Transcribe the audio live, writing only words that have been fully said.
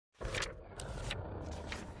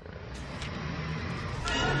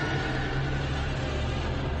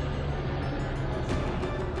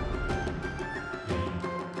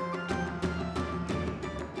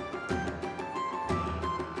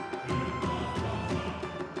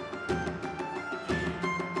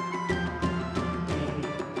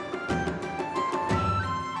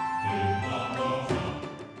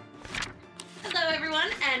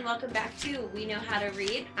and welcome back to We Know How to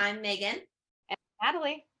Read. I'm Megan. And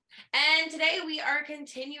Natalie. And today we are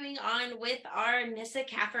continuing on with our Nyssa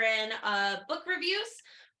Kathryn book reviews.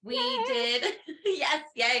 We did, yes,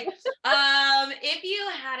 yay. If you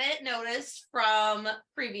hadn't noticed from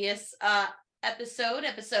previous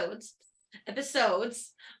episodes, we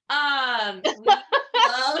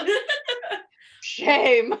love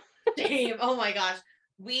Shame. Oh my gosh.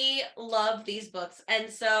 We love these books. And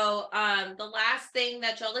so the last thing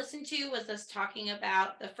that y'all listened to was us talking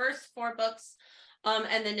about the first 4 books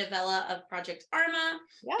and the novella of Project Arma.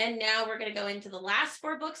 Yep. And now we're going to go into the last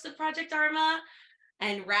 4 books of Project Arma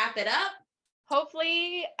and wrap it up.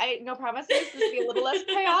 Hopefully, no promises, this will be a little less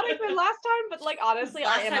chaotic than last time, but like honestly,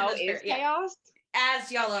 our MO is chaos.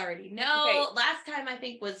 As y'all already know, last time I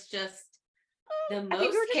think was just the most I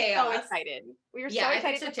think we were just chaos. So excited. We were so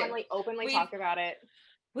excited to finally openly talk about it.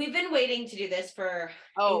 We've been waiting to do this for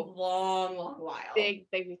a long while. Big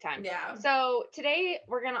time. Yeah. So today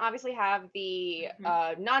we're going to obviously have the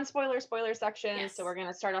non-spoiler spoiler section. Yes. So we're going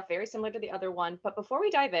to start off very similar to the other one. But before we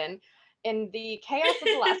dive in the chaos of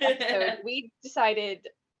the last episode, we decided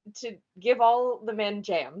to give all the men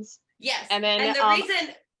jams. Yes. And then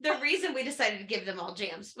the reason we decided to give them all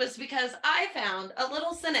jams was because I found a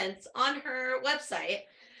little sentence on her website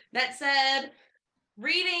that said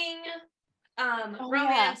reading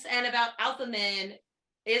romance and about alpha men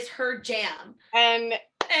is her jam. And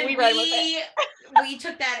we ran with it. We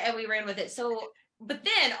took that and we ran with it. So, but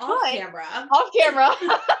then off camera,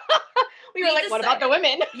 we were like, what about the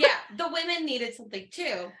women? Yeah, the women needed something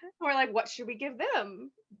too. We're like, what should we give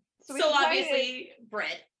them? So obviously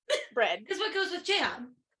bread. Because what goes with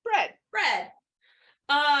jam? Bread.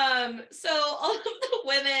 So all of the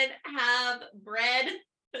women have bread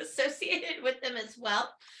associated with them as well.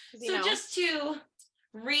 So just to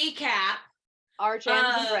recap our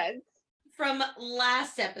jams and breads from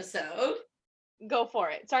last episode. Go for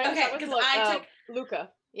it. Sorry, because I took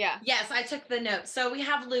Luca. Yeah. Yes, I took the notes. So we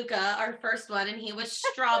have Luca, our first one, and he was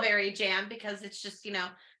strawberry jam because it's just,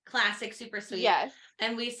 classic, super sweet. Yes.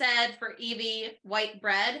 And we said for Evie, white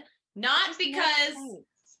bread, not because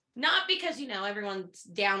everyone's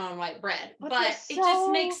down on white bread, but it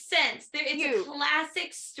just makes sense. It's a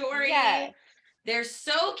classic story. Yeah. They're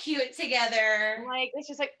so cute together. Like, it's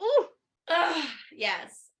just like, ooh.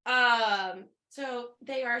 Yes. So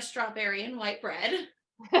they are strawberry and white bread.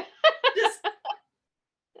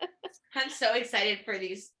 I'm so excited for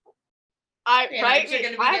these.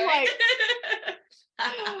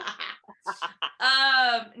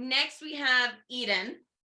 Next we have Eden.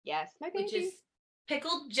 Yes, my baby. Which is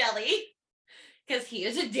pickled jelly, because he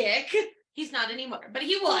is a dick. He's not anymore, but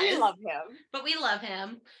he was. We love him. But we love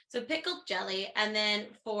him. So pickled jelly, and then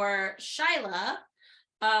for Shyla,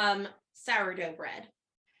 sourdough bread.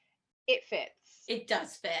 It fits. It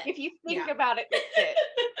does fit. If you think about it, it fits.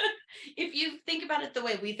 If you think about it the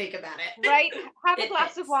way we think about it. Right? Have a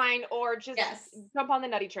glass of wine or just jump on the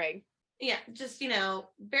nutty train. Yeah, just,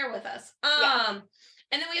 bear with us. And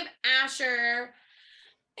then we have Asher.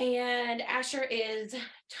 And Asher is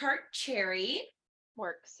tart cherry.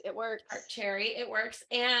 It works. Tart cherry. It works.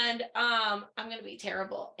 And I'm going to be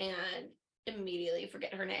terrible and immediately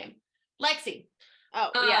forget her name. Lexi. Oh,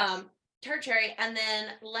 yes. Tart cherry. And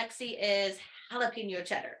then Lexi is jalapeno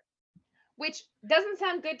cheddar. Which doesn't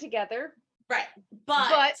sound good together. Right.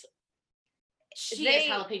 But she is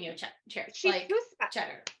jalapeno cherry. She's like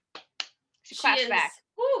cheddar. She claps back.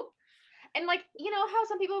 Woo. And how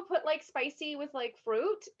some people put like spicy with like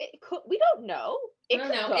fruit? We don't know. It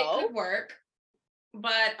could work.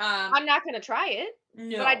 But I'm not going to try it.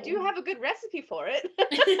 No. But I do have a good recipe for it.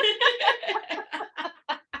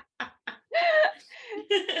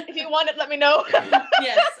 If you want it, let me know.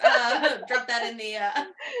 Yes, drop that in the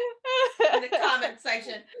comment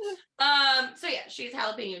section. So yeah, she's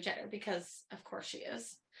jalapeno cheddar because of course she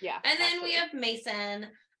is. Yeah. And then we have Mason,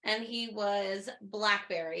 and he was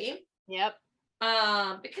blackberry. Yep.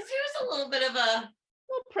 Because he was a little bit of a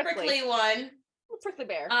prickly one. A little prickly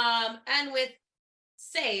bear. And with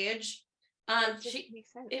Sage,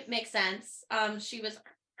 it makes sense. She was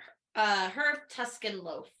herb Tuscan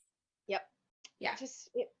loaf. Yep. Yeah.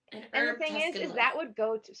 And the thing is that would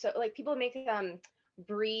go to, so like people make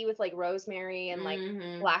brie with like rosemary and like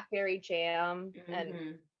blackberry jam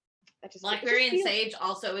and blackberry and sage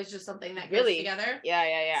also is just something that goes together.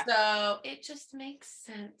 Yeah. So it just makes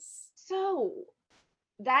sense. So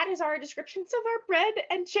that is our descriptions of our bread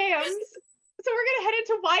and jams. So we're gonna head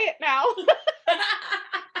into Wyatt now.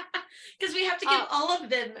 Because we have to give all of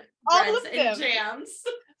them breads and jams.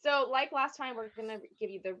 So like last time, we're going to give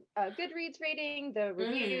you the Goodreads rating, the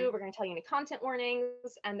review. We're going to tell you any content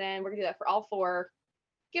warnings, and then we're going to do that for all 4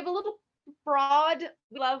 give a little broad,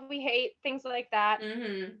 we love, we hate, things like that.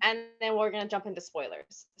 Mm-hmm. And then we're going to jump into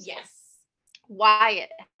spoilers. Yes. Wyatt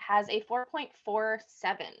has a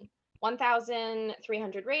 4.47,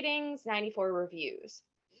 1,300 ratings, 94 reviews.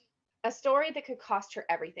 A story that could cost her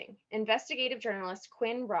everything. Investigative journalist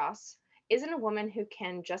Quinn Ross isn't a woman who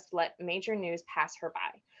can just let major news pass her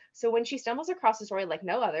by. So when she stumbles across a story like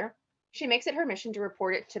no other, she makes it her mission to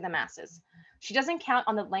report it to the masses. She doesn't count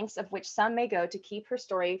on the lengths of which some may go to keep her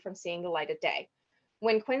story from seeing the light of day.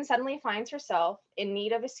 When Quinn suddenly finds herself in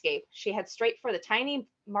need of escape, she heads straight for the tiny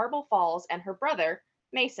Marble Falls and her brother,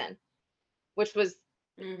 Mason, which was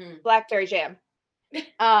blackberry jam.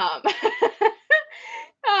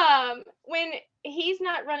 When he's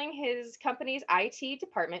not running his company's IT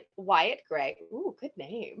department, Wyatt Gray, ooh, good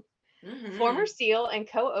name, former SEAL and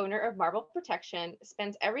co-owner of Marble Protection,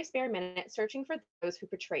 spends every spare minute searching for those who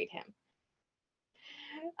betrayed him.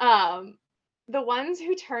 The ones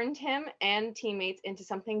who turned him and teammates into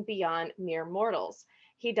something beyond mere mortals.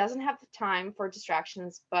 He doesn't have the time for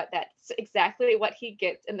distractions, but that's exactly what he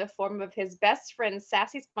gets in the form of his best friend,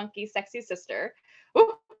 sassy, spunky, sexy sister.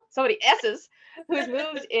 Ooh, so many S's, who's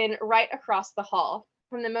moved in right across the hall.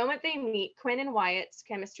 From the moment they meet, Quinn and Wyatt's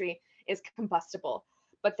chemistry is combustible,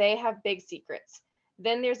 but they have big secrets.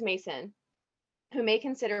 Then there's Mason, who may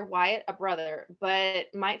consider Wyatt a brother,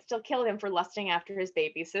 but might still kill him for lusting after his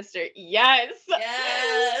baby sister. Yes!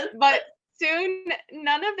 Yes! But soon,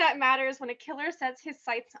 none of that matters when a killer sets his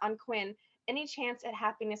sights on Quinn. Any chance at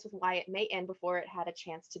happiness with Wyatt may end before it had a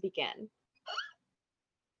chance to begin.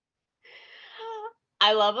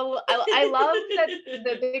 I love that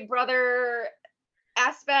the big brother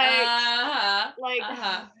aspect.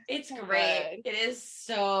 It's great. It is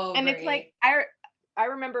so and great. It's like I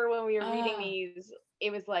remember when we were reading these,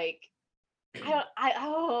 it was like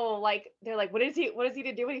like they're like, what is he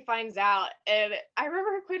to do when he finds out? And I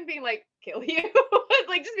remember Quinn being like, kill you,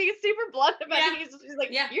 like just being super blunt about it. He's like,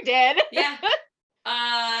 you're dead. Yeah.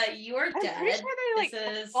 You're dead. I'm pretty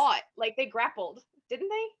sure they fought, like they grappled, didn't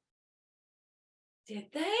they?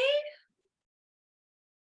 Did they?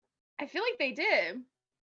 I feel like they did.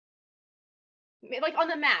 Like on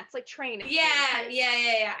the mats, like training. Yeah.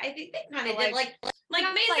 I think they kind of did. Like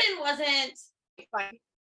Mason wasn't.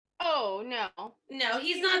 Oh no. No,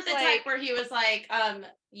 he's not the type where he was like,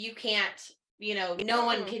 you can't, no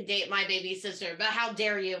one can date my baby sister, but how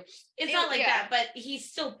dare you? It's not like that, but he's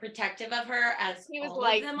still protective of her, as he was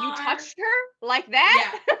like, you touched her like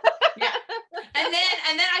that? Yeah. And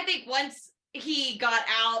then I think once he got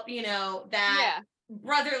out, that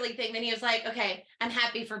brotherly thing, then he was like, okay, I'm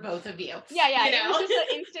happy for both of you. Yeah. It was just an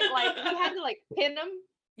instant, like, he had to like pin him.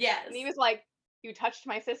 Yes. And he was like, you touched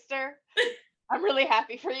my sister. I'm really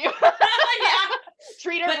happy for you.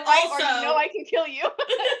 Treat her right, or I can kill you.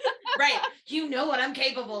 Right. You know what I'm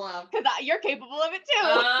capable of. Because you're capable of it too.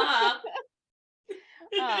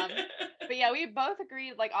 But yeah, we both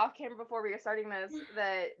agreed, like off camera before we were starting this,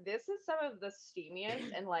 that this is some of the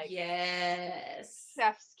steamiest and like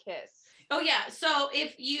chef's kiss. Oh yeah. So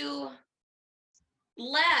if you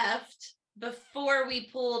left before we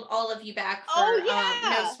pulled all of you back for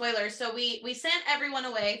no spoilers, so we sent everyone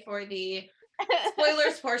away for the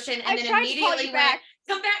spoilers portion, and then immediately went,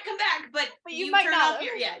 come back, but you might turn off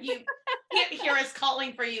your you can't hear us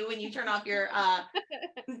calling for you when you turn off your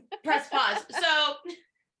press pause. So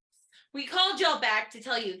we called y'all back to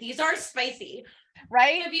tell you these are spicy,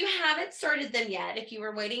 right? If you haven't started them yet, if you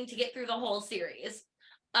were waiting to get through the whole series,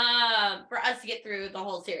 for us to get through the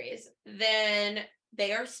whole series, then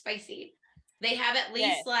they are spicy. They have at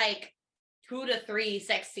least like 2 to 3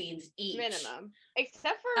 sex scenes each minimum,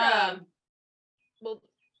 except for well,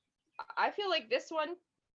 I feel like this one,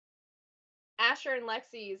 Asher and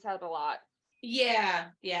Lexi's had a lot.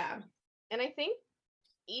 Yeah. And I think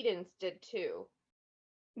Eden's did too.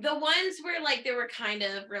 The ones where like there were kind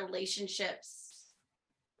of relationships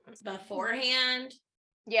beforehand.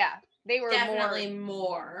 Yeah, they were definitely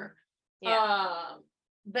more. Yeah.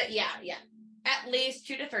 But yeah, at least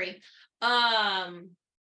 2 to 3. And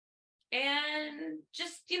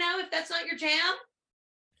just if that's not your jam,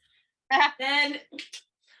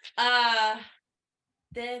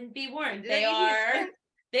 then be warned. They are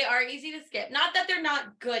easy to skip. Not that they're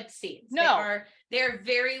not good scenes. No, they're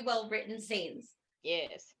very well written scenes.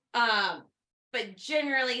 Yes. But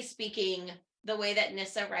generally speaking, the way that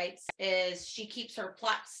Nyssa writes is she keeps her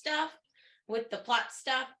plot stuff with the plot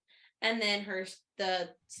stuff, and then the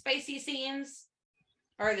spicy scenes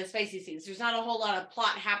are the spicy scenes. There's not a whole lot of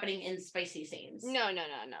plot happening in spicy scenes. No, not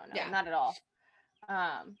at all.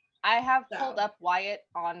 I have pulled up Wyatt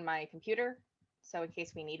on my computer, so in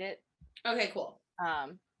case we need it. Okay, cool.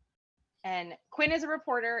 And Quinn is a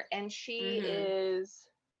reporter, and she Mm-hmm. is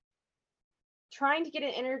trying to get an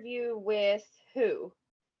interview with who?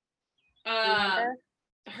 Do you remember?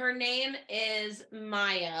 Her name is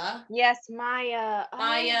Maya. Yes, Maya.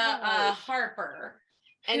 Maya Oh, right. Harper,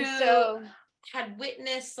 And who so had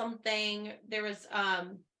witnessed something. There was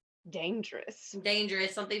dangerous.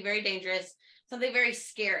 something very dangerous, something very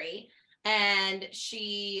scary, and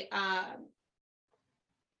she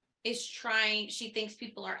is trying. She thinks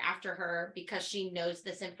people are after her because she knows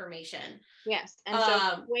this information. Yes. And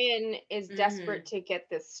so Quinn is desperate to get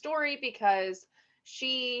this story because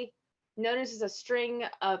she notices a string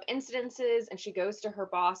of incidences, and she goes to her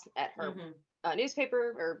boss at her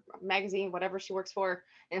newspaper or magazine, whatever she works for,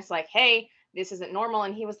 and it's like, hey, this isn't normal.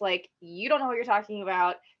 And he was like, you don't know what you're talking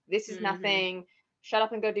about. This is nothing. Shut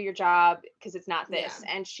up and go do your job, because it's not this.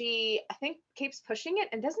 Yeah. And she, I think, keeps pushing it.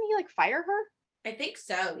 And doesn't he like fire her? I think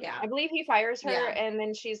so, yeah. I believe he fires her, Yeah. and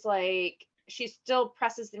then she's like, she still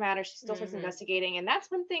presses the matter. She still starts investigating, and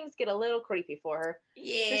that's when things get a little creepy for her.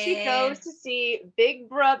 Yeah. So she goes to see Big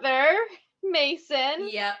Brother Mason.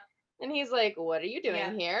 Yep. And he's like, what are you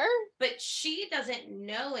doing here? But she doesn't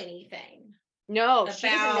know anything. No, she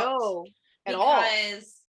doesn't know at all.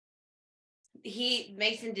 Because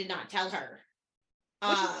Mason did not tell her.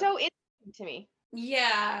 Which is so interesting to me.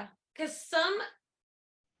 Yeah. Because some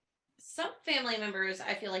family members,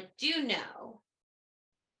 I feel like, do know.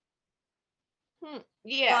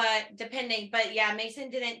 Yeah. But yeah, Mason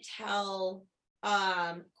didn't tell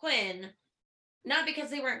Quinn, not because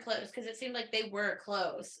they weren't close, because it seemed like they were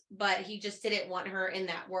close, but he just didn't want her in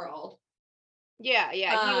that world. Yeah. He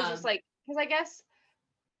was just like, because I guess,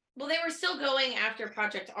 well, they were still going after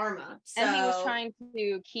Project Arma, so, and he was trying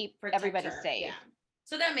to keep everybody safe. Yeah.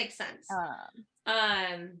 So that makes sense.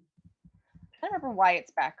 I don't remember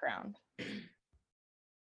Wyatt's background.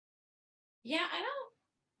 Yeah, I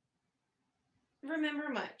don't remember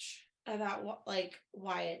much about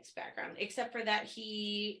Wyatt's background, except for that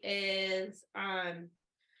he is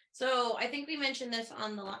so I think we mentioned this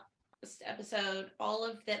on the last episode. All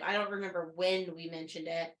of that, I don't remember when we mentioned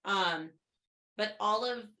it, but all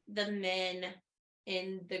of the men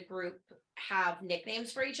in the group have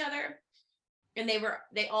nicknames for each other, and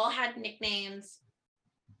they all had nicknames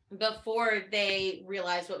before they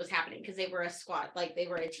realized what was happening, because they were a squad, like they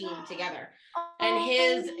were a team together. And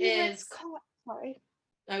his is sorry.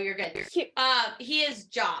 Oh, you're good. He is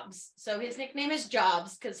Jobs. So his nickname is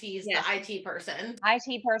Jobs because he's the IT person.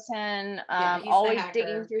 Always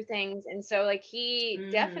digging through things. And so like he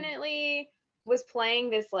definitely was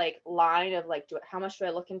playing this like line of like, how much do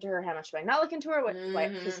I look into her? How much do I not look into her?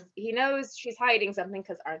 Because he knows she's hiding something,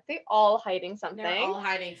 because aren't they all hiding something? They're all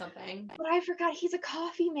hiding something. But I forgot he's a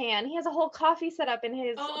coffee man. He has a whole coffee set up in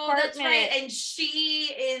his apartment. That's right. And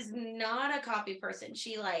she is not a coffee person.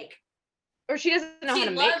 She or she doesn't know how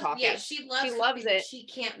to make coffee. Yeah, she loves it. She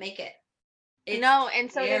can't make it. No,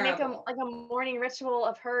 and so they make a morning ritual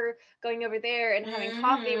of her going over there and having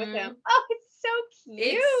coffee with him. Oh, it's so cute.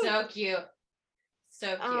 It's so cute. So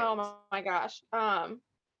cute. Oh my gosh.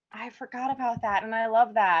 I forgot about that, and I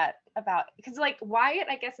love that because like Wyatt,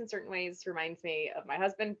 I guess in certain ways reminds me of my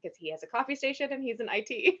husband, because he has a coffee station and he's in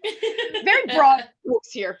IT. Very broad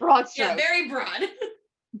strokes here, broad strokes. Yeah, very broad.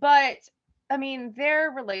 But I mean,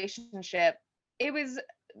 their relationship,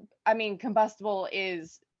 combustible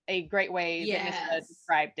is a great way that Nyssa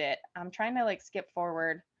described it. I'm trying to like skip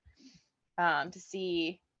forward to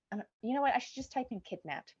see, you know what, I should just type in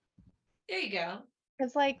kidnapped. There you go.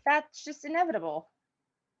 Because like that's just inevitable.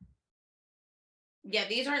 Yeah,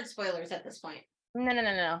 these aren't spoilers at this point.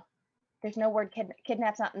 No. There's no word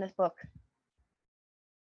kidnap's not in this book.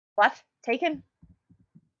 What? Taken?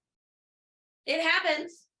 It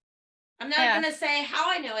happens. I'm not going to say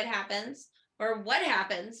how I know it happens or what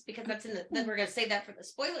happens, because that's then we're going to save that for the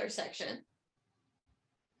spoiler section.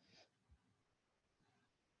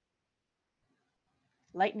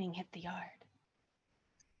 Lightning hit the yard.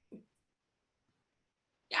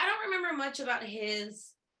 Yeah, I don't remember much about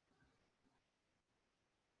his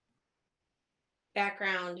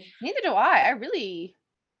background. Neither do I. I really,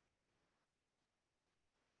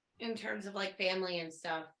 in terms of like family and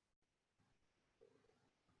stuff.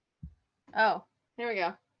 Oh, here we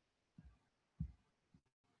go.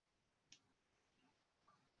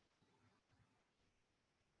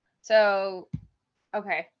 So,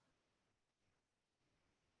 okay.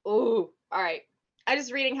 Ooh, all right. I'm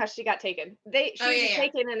just reading how she got taken. She was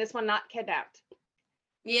taken in this one, not kidnapped.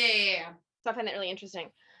 Yeah. So I find that really interesting.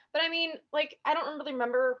 But I mean, like, I don't really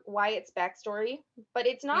remember Wyatt's backstory, but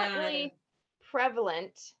it's not really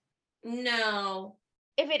prevalent. No.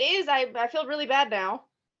 If it is, I feel really bad now.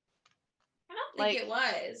 I don't think it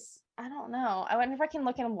was. I don't know. I wonder if I can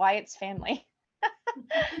look in Wyatt's family.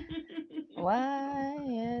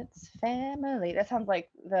 Wyatt's family. That sounds like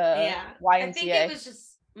the Yeah, I think it YMCA. was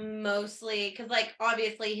just mostly because, like,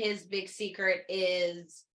 obviously his big secret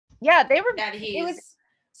is Yeah, that it was, he's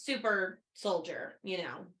super soldier, you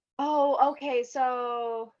know. oh, okay,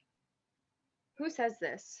 so who says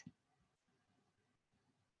this?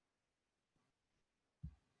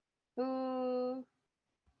 Who,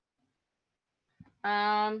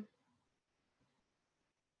 um,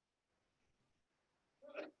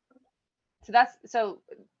 so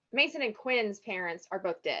Mason and Quinn's parents are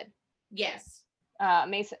both dead. Yes.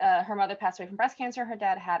 Mason, her mother passed away from breast cancer. Her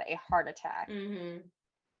dad had a heart attack.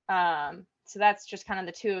 So that's just kind of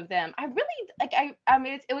the two of them. I really like. I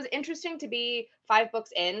mean, it was interesting to be 5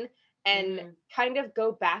 books in and kind of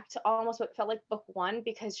go back to almost what felt like book 1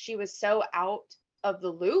 because she was so out of the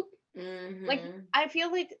loop. Like, I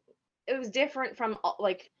feel like it was different from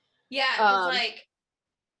like, yeah, because like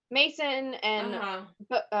Mason and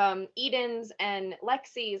Eden's and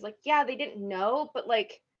Lexi's, like, yeah, they didn't know, but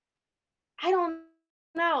like, I don't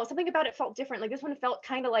know, something about it felt different. Like, this one felt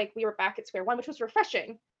kind of like we were back at square one, which was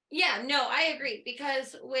refreshing. Yeah, no, I agree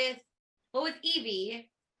because with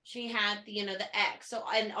Evie, she had the X. So,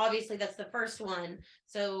 and obviously that's the first one.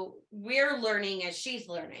 So we're learning as she's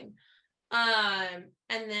learning. And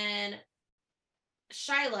then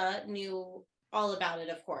Shyla knew all about it,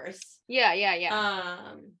 of course. Yeah.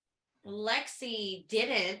 Lexi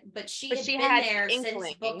didn't, but she had been had there inklings,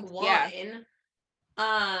 since book 1. yeah.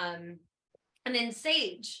 And then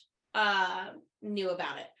Sage knew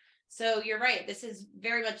about it. So you're right. This is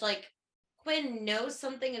very much like Quinn knows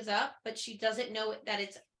something is up, but she doesn't know that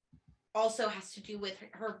it's also has to do with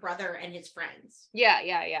her brother and his friends. Yeah.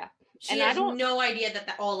 She has no idea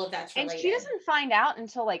that all of that's related. And she doesn't find out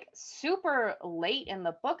until like super late in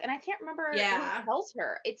the book, and I can't remember who tells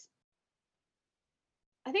her.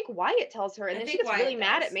 I think Wyatt tells her, and then she gets really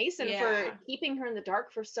mad at Mason for keeping her in the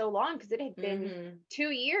dark for so long because it had been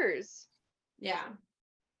 2 years. Yeah.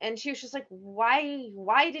 And she was just like,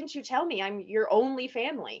 why didn't you tell me? I'm your only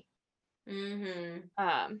family. I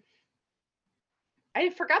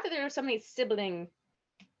forgot that there were so many siblings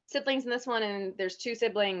in this one, and there's 2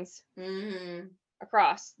 siblings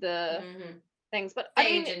across the things. But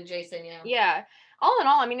Sage and Jason, yeah. All in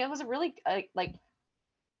all, I mean, it was a really like,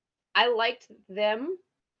 I liked them,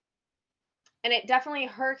 and it definitely,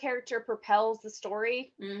 her character propels the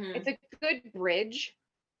story. It's a good bridge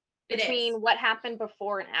between what happened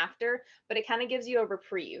before and after, but it kind of gives you a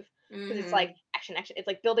reprieve because it's like action. It's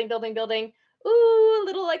like building. Ooh, a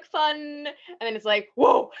little like fun, and then it's like,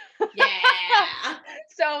 whoa. Yeah.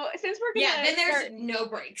 So since we're gonna then there's no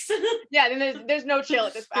breaks. Yeah, then there's no chill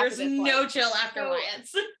at this. There's no chill after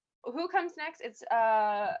Wyatt's. Who comes next? It's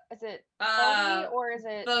is it Bodhi or is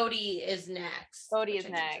it Bodhi is next. Bodhi is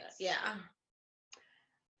next. Yeah.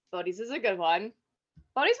 Bodhi's is a good one.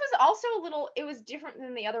 Bodhi's was also a little, it was different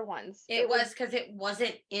than the other ones. It was because it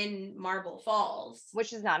wasn't in Marble Falls.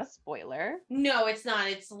 Which is not a spoiler. No, it's not.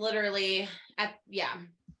 It's literally So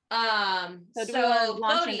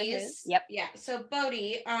Bodhi's, yep. Yeah. So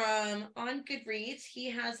Bodhi, on Goodreads, he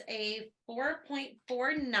has a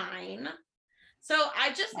 4.49. So I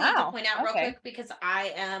just need to point out real quick because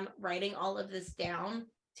I am writing all of this down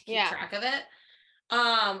to keep track of it.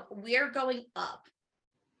 We're going up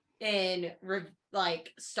in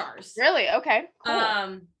like stars. Really? Okay.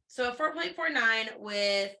 Cool. So a 4.49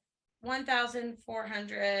 with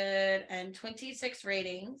 1,426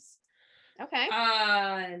 ratings. Okay.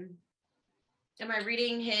 Am I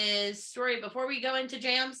reading his story before we go into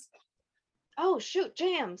jams? Oh shoot,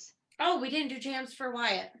 jams. Oh, we didn't do jams for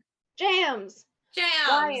Wyatt. Jams.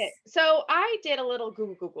 Wyatt. So I did a little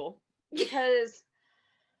Google because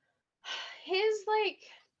his like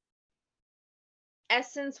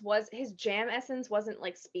his jam essence wasn't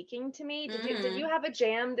like speaking to me. Did you have a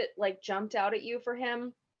jam that like jumped out at you for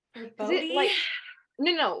him? Is it like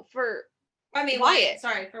no for Wyatt.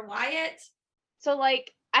 Sorry, for Wyatt. So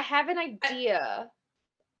like I have an idea,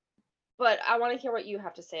 but I want to hear what you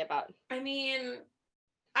have to say about it. I mean,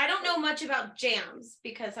 I don't know much about jams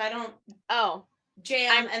because I don't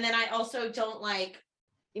jam, and then I also don't like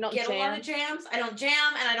get a lot of jams. I don't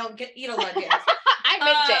jam, and I don't eat a lot of jams. I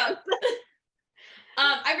make jams.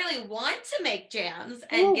 I really want to make jams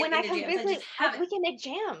and get into jams. We can make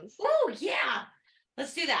jams. Oh yeah,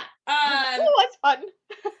 let's do that. That's fun.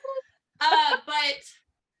 But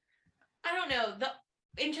I don't know,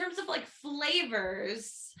 in terms of like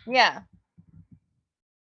flavors. Yeah.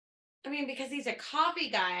 I mean, because he's a coffee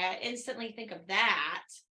guy, I instantly think of that.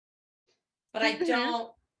 But I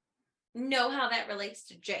don't know how that relates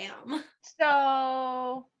to jam.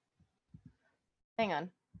 So Hang on.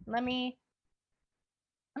 I'm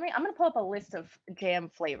gonna pull up a list of jam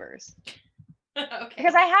flavors Okay.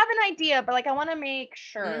 because I have an idea, but like I want to make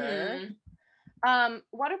sure. Mhm.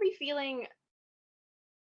 What are we feeling?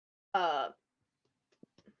 Uh,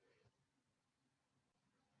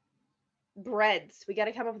 breads. We got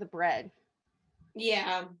to come up with a bread.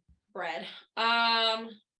 Yeah, bread.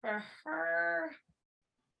 For her,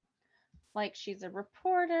 Like she's a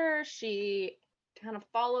reporter. She kind of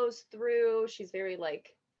follows through. She's very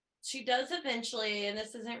like. she does eventually, and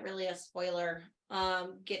this isn't really a spoiler,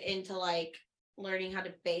 get into like learning how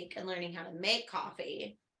to bake and learning how to make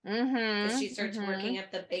coffee because she starts working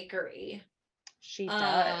at the bakery. She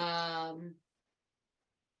does.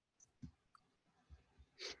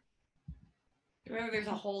 Remember, there's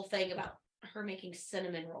a whole thing about her making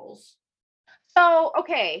cinnamon rolls. So,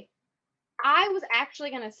 okay, I was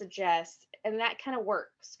actually gonna suggest, and that kind of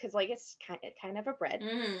works because like it's kind of a bread.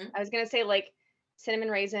 Mm-hmm. I was gonna say like cinnamon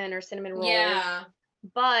raisin or cinnamon roll. Yeah.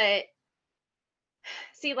 But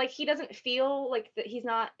see, like he doesn't feel like that.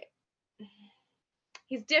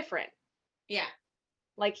 He's different. Yeah.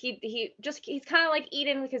 Like he's kind of like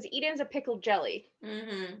Eden because Eden's a pickled jelly.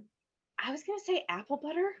 Mm-hmm. I was gonna say apple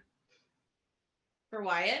butter For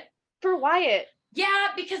Wyatt. for Wyatt. Yeah,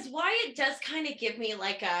 because Wyatt does kind of give me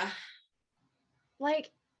like a I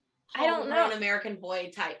don't know, homegrown American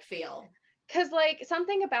boy type feel. because like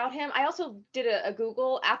something about him. I also did a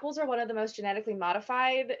Google. Apples are one of the most genetically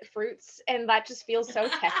modified fruits, and that just feels so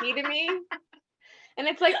techie to me. And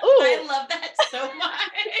it's like, ooh, I love that so much.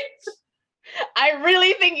 I'm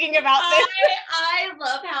really thinking about this. I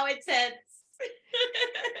love how it's tense.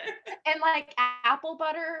 And like apple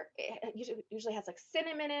butter, it usually has like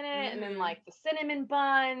cinnamon in it, and then like the cinnamon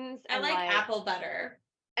buns. I and like apple butter.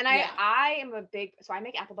 And I am a big, so I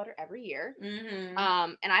make apple butter every year. Mm-hmm.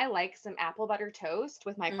 And I like some apple butter toast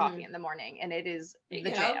with my coffee in the morning, and it is the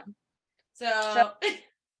jam. So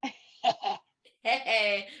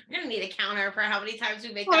hey, we're gonna need a counter for how many times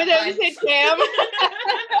we make that pun. Say jam.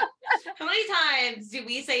 How many times do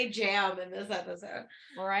we say jam in this episode?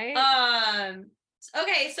 Right.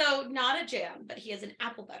 Okay, so not a jam, but he has an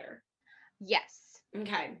apple butter. Yes.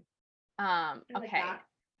 Okay. Okay.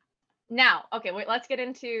 Now, okay, wait, let's get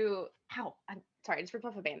into I'm sorry, I just ripped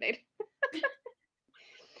off a band-aid.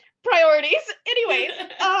 Priorities. Anyways,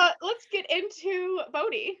 let's get into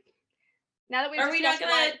Bodhi. Now that we've Are we not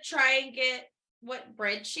gonna try and get what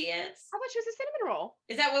bread she is? How about she was a cinnamon roll?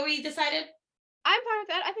 Is that what we decided? I'm fine with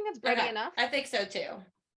that. I think that's bready enough. I think so too.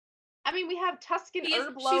 I mean, we have Tuscan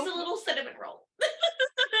herb loaf. She's a little cinnamon roll.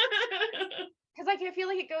 Because like I feel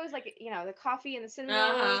like it goes like, you know, the coffee and the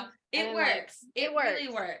cinnamon. It works. Like, it really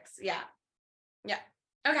works. Yeah. Yeah.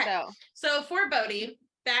 Okay. So for Bodhi,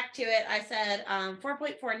 back to it, I said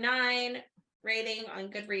 4.49 rating on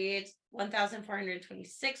Goodreads,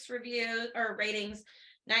 1,426 reviews or ratings,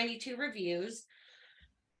 92 reviews.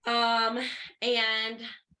 And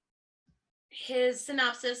his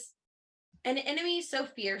synopsis: an enemy so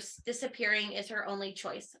fierce, disappearing is her only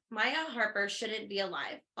choice. Maya Harper shouldn't be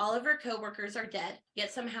alive. All of her co-workers are dead,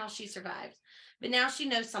 yet somehow she survives. But now she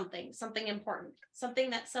knows something important, something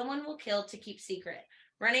that someone will kill to keep secret.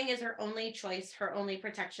 Running is her only choice, her only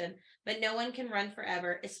protection, but no one can run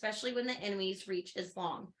forever, especially when the enemy's reach is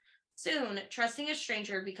long. Soon, trusting a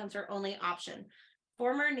stranger becomes her only option.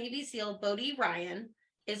 Former Navy SEAL Bodhi Ryan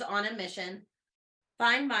is on a mission.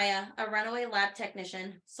 Find Maya, a runaway lab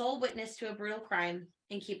technician, sole witness to a brutal crime,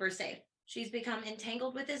 and keep her safe. She's become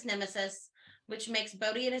entangled with his nemesis, which makes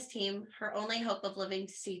Bodhi and his team her only hope of living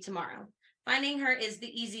to see tomorrow. Finding her is the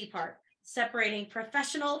easy part. Separating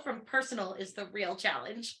professional from personal is the real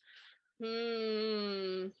challenge.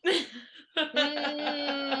 Spoiler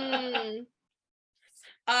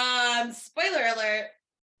alert.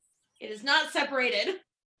 It is not separated.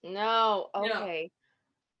 No. Okay. No.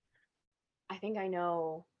 I think I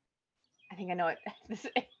know it. I think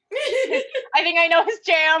I know his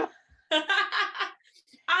jam.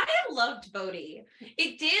 I loved Bodhi.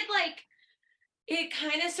 It did it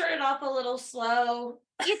kind of started off a little slow.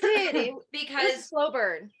 It did. Because it was a slow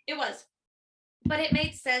burn. It was. But it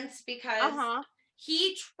made sense because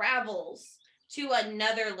he travels to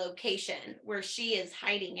another location where she is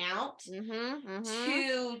hiding out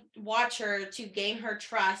to watch her, to gain her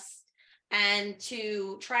trust, and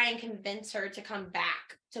to try and convince her to come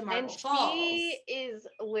back to Marble Falls. She is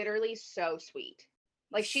literally so sweet.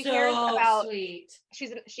 Like she cares about. Sweet.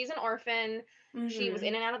 She's an orphan. She was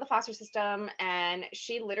in and out of the foster system, and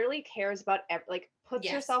she literally cares about puts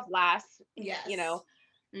herself last. Yes. You know,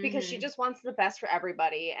 because she just wants the best for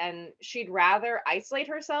everybody, and she'd rather isolate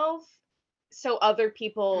herself so other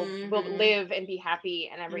people will live and be happy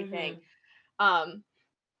and everything. Um,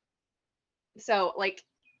 so like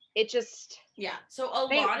it just Yeah. So a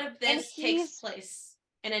they lot of and this takes he's place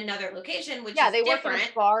in another location, which yeah, is they work in a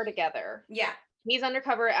different. bar together. Yeah. He's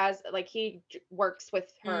undercover as like works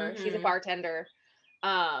with her. She's a Mm-hmm. bartender.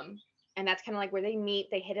 And that's kind of like where they meet,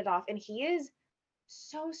 they hit it off, and he is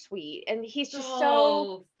so sweet, and he's just so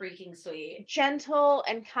So freaking sweet. gentle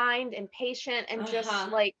and kind and patient and just Uh-huh.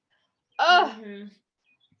 like oh Mm-hmm.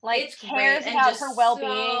 like It's great cares and about her just well-being.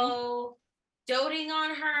 so doting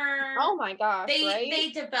on her. Oh my gosh, right? They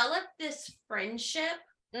develop this friendship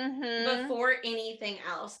Mm-hmm. before anything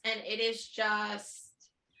else, and it is just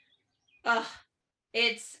uh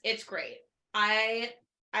it's great. I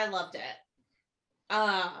loved it.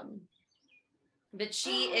 But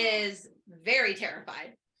she is very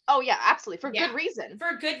terrified. Oh yeah, absolutely. For Yeah, good reason.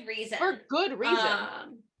 for good reason. For good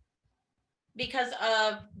reason. Because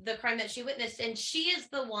of the crime that she witnessed, and she is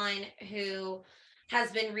the one who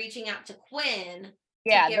has been reaching out to Quinn to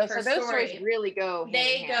Yeah, give her those stories story. really go hand in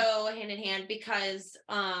They hand. go hand in hand because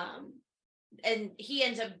and he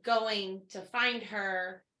ends up going to find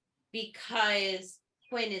her because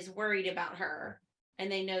Quinn is worried about her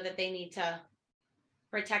and they know that they need to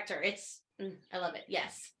protect her. I love it.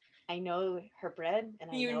 Yes. I know her bread, and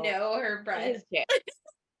I You know know her bread. his jam.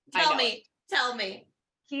 Tell me.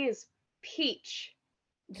 He is peach.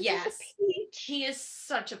 Yes. He's a peach. He is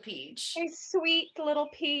such a peach. A sweet little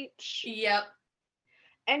peach. Yep.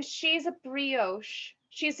 And she's a brioche.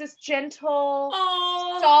 She's this gentle,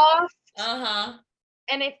 Oh. soft. Uh-huh.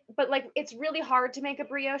 And but like it's really hard to make a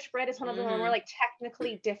brioche bread. It's one of the more like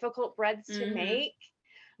technically difficult breads to make.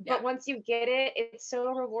 But once you get it, it's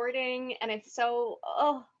so rewarding and it's so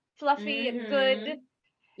fluffy and good.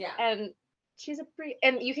 Yeah. And she's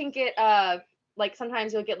and you can get like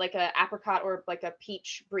sometimes you'll get like a apricot or like a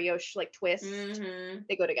peach brioche like twist.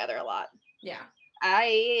 They go together a lot. Yeah.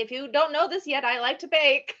 If you don't know this yet, I like to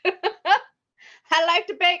bake. I like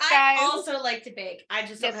to bake, guys. I also like to bake. I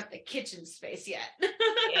just don't have the kitchen space yet.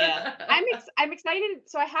 Yeah. I'm excited.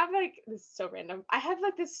 So I have like this is so random. I have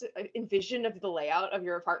like this envision of the layout of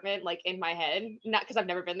your apartment like in my head, not because I've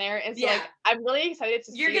never been there. And so like I'm really excited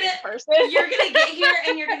to see it in person. You're gonna get here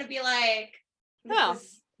and you're gonna be like,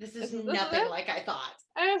 this is nothing like I thought.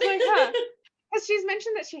 I was like, huh. Because she's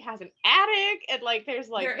mentioned that she has an attic and like there's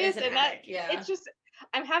like there this is and attic, that. Yeah. It's just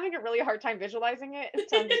I'm having a really hard time visualizing it.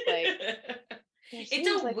 So I'm just like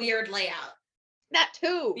it's a like weird layout. That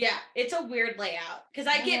too. Yeah, it's a weird layout. Because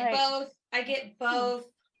I get both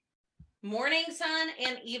morning sun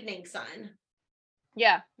and evening sun.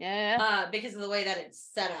 Yeah. Because of the way that it's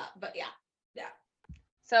set up. But yeah.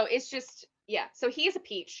 So it's just so he's a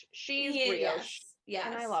peach. She's brioche. Yes.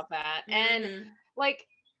 And I love that. And like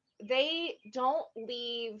they don't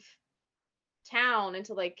leave town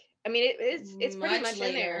until like I mean it's pretty much later,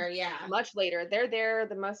 in there. Yeah. Much later. They're there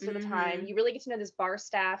the most of the time. You really get to know this bar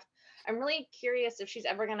staff. I'm really curious if she's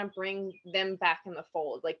ever gonna bring them back in the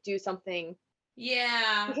fold, like do something.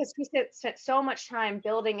 Yeah. Because we spent so much time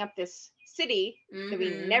building up this city that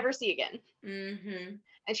we never see again.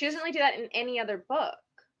 And she doesn't really do that in any other book.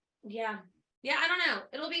 Yeah. Yeah, I don't know.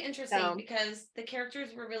 It'll be interesting because the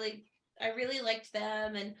characters were I really liked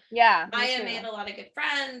them, and Maya made a lot of good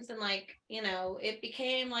friends, and like, it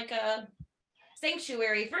became like a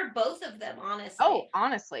sanctuary for both of them, honestly. Oh,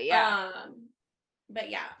 honestly, yeah.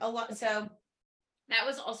 But yeah, a lot. So that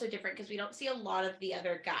was also different because we don't see a lot of the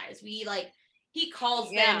other guys. He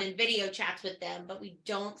calls them and video chats with them, but we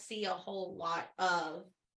don't see a whole lot of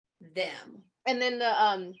them. And then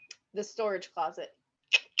the storage closet.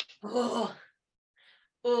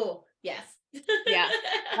 Oh, yes. Yeah.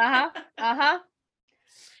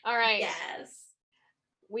 All right. Yes.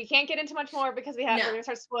 We can't get into much more because we're gonna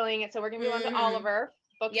start spoiling it. So we're gonna move on to Oliver,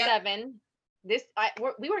 book 7.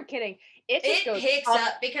 We weren't kidding. It picks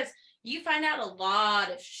up because you find out a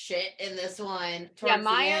lot of shit in this one.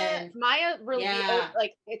 Maya really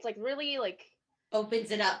it's like really like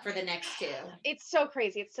opens it up for the next two. It's so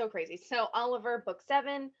crazy. So Oliver, book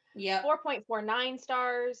 7, 4.49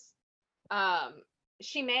 stars.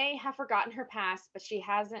 She may have forgotten her past,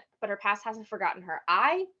 but her past hasn't forgotten her.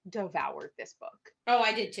 I devoured this book. Oh,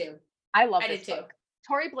 I did too. I love this book.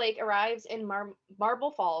 Tori Blake arrives in Marble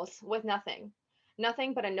Falls with nothing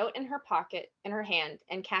but a note in her hand,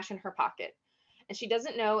 and cash in her pocket. And she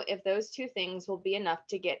doesn't know if those two things will be enough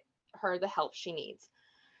to get her the help she needs.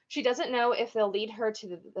 She doesn't know if they'll lead her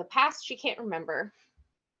to the past she can't remember.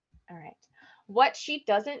 All right. What she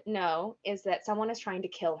doesn't know is that someone is trying to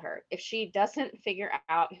kill her. If she doesn't figure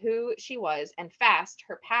out who she was and fast,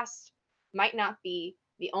 her past might not be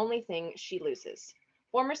the only thing she loses.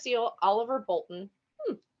 Former SEAL Oliver Bolton.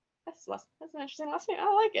 That's an interesting last name.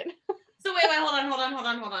 I like it. So wait, hold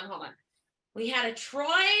on. We had a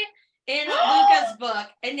Troy in Luca's book,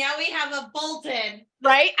 and now we have a Bolton.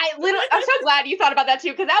 Right? I'm so glad you thought about that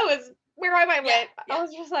too, because that was where my mind went. Yeah. I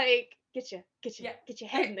was just like, get your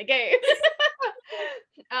head in the game.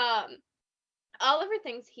 Oliver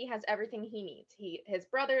thinks he has everything he needs. His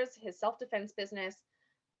brothers, his self-defense business,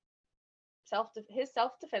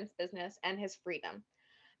 and his freedom.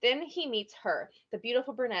 Then he meets her, the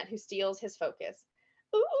beautiful brunette who steals his focus.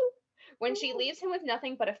 Ooh. When she leaves him with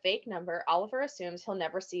nothing but a fake number, Oliver assumes he'll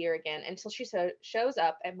never see her again until she shows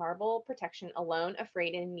up at Marble Protection alone,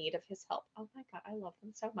 afraid, and in need of his help. Oh my god, I love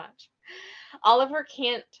them so much. Oliver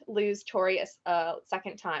can't lose Tori a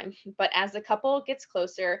second time, but as the couple gets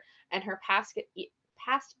closer and her past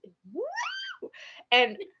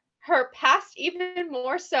even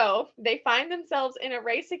more so, they find themselves in a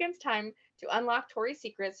race against time to unlock Tori's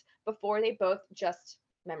secrets before they both just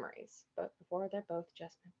memories. But before they're both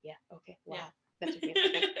just okay. Wow. Yeah. That took me a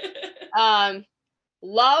second.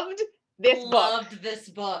 Loved this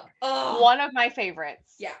book. Oh, one of my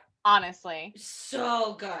favorites. Yeah. Honestly.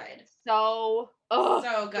 So good. So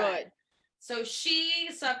good. So she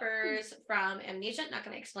suffers from amnesia. Not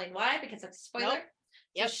going to explain why, because that's a spoiler. Nope.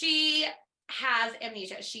 Yep. So she has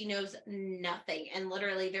amnesia. She knows nothing. And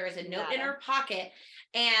literally there is a note in her pocket,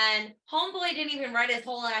 and homeboy didn't even write his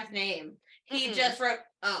whole last name. He just wrote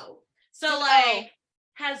So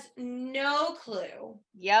has no clue.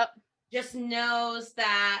 Yep. Just knows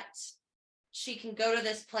that she can go to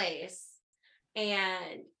this place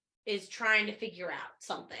and is trying to figure out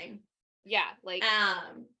something. Yeah, like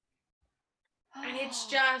and it's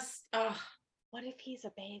just what if he's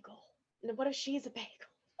a bagel? What if she's a bagel?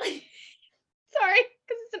 Sorry,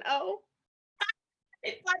 because it's an O.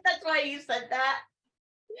 That's why you said that.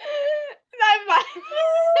 I'm fine.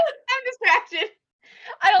 I'm distracted.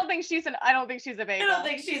 I don't think she's a bagel. I don't think she's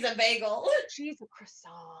a bagel. She's a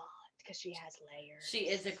croissant because she has layers. She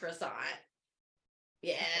is a croissant.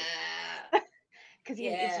 Yeah. Because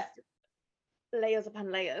it's just layers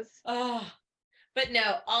upon layers. Oh, but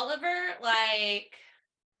no, Oliver, like,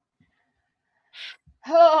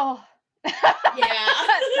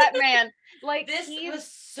 that man. Like, this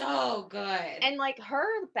was so good, and like her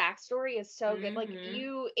backstory is so good. Like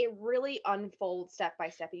it really unfolds step by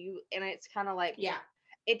step. And it's kind of like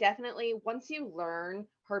it definitely, once you learn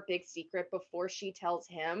her big secret before she tells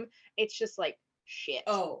him, it's just like shit.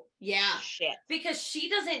 Oh yeah, shit. Because she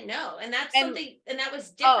doesn't know, and that's something, and that was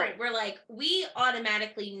different. We're like, we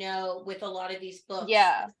automatically know with a lot of these books,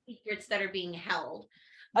 the secrets that are being held.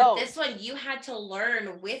 But this one, you had to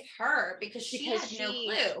learn with her because she had no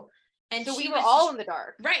clue. And so we were all in the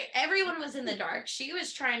dark. Right. Everyone was in the dark. She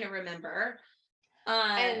was trying to remember.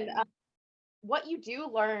 And what you do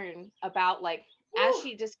learn about, like, as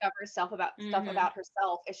she discovers stuff about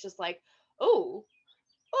herself, it's just like,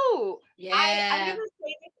 yeah. I'm going to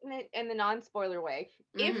say this in the non-spoiler way.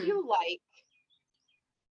 If you like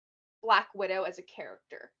Black Widow as a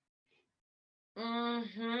character,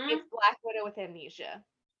 it's Black Widow with amnesia.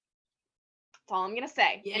 That's all I'm gonna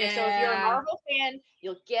say. Yeah. And so if you're a Marvel fan,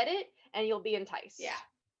 you'll get it and you'll be enticed. Yeah.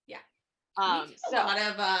 So a lot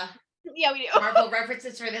of we do Marvel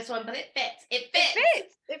references for this one, but it fits. It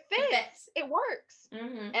fits. It works.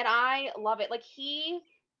 And I love it. Like, I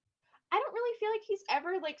don't really feel like he's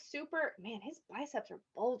ever like super, man, his biceps are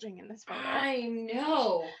bulging in this photo. I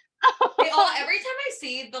know. Every time I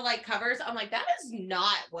see the like covers, I'm like, that is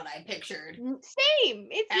not what I pictured. Same.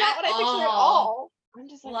 It's not what I pictured at all. I'm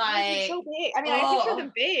just like so big. I mean, I picture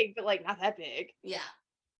them big, but like not that big. Yeah.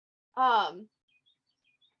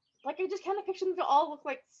 Like I just kind of picture them to all look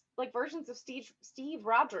like versions of Steve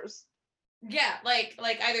Rogers. Yeah, like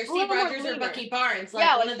either Steve Rogers or Bucky Barnes.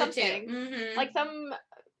 Like one of the two. Like some,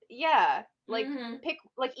 like pick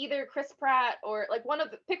like either Chris Pratt or like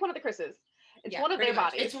pick one of the Chris's. It's one of their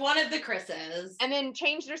bodies. It's one of the Chris's. And then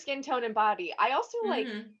change their skin tone and body. I also like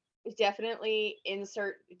definitely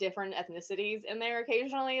insert different ethnicities in there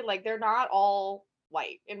occasionally. Like they're not all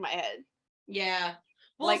white in my head. Yeah.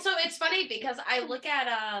 Well, like, so it's funny because I look at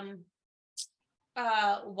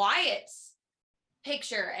Wyatt's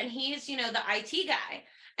picture, and he's, the IT guy.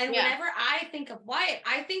 And whenever I think of Wyatt,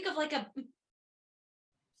 I think of like a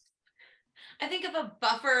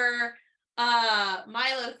buffer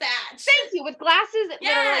Milo Thatch. Thank you, with glasses that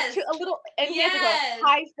are like a little, and he has like a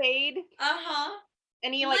high fade.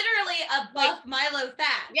 And he literally a buff Milo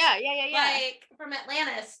Thatch. Yeah. Like from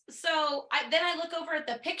Atlantis. So then I look over at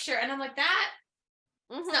the picture and I'm like,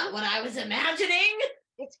 that's not what I was imagining.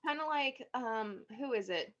 It's kind of like, who is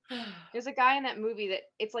it? There's a guy in that movie that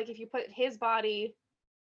it's like if you put his body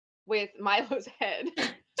with Milo's head.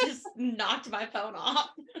 Just knocked my phone off.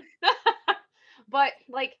 but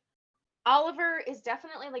like Oliver is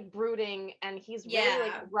definitely like brooding and he's really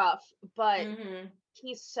like rough, but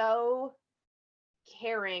he's so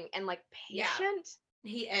caring and like patient.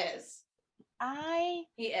 He is.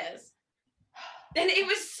 He is. And it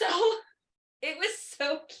was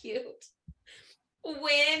so cute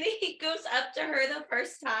when he goes up to her the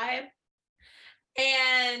first time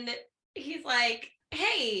and he's like,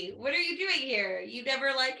 hey, what are you doing here? You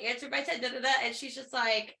never like answered my text, and she's just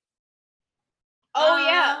like, oh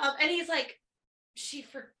yeah. And he's like, she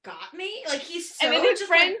forgot me? Like, he's so and then his just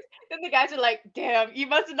friends, like, then the guys are like, damn, you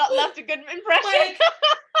must have not left a good impression. like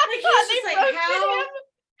he's just like,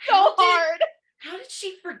 how hard. How did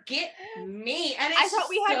she forget me? And I it's thought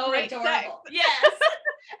we had so great adorable. sex. Yes.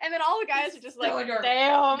 And then all the guys are just so like, adorable.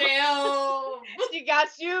 damn, she got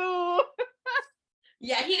you.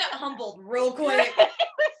 Yeah, he got humbled real quick. It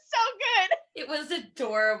was so good. It was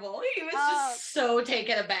adorable. He was just so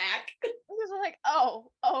taken aback. He was like, oh,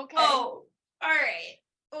 okay. Oh, all right.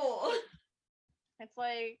 Oh. It's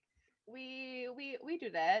like we do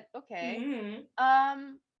that. Okay.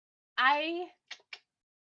 Mm-hmm. I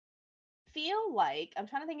feel like I'm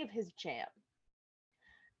trying to think of his jam.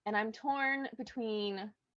 And I'm torn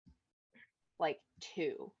between like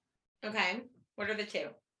two. Okay. What are the two?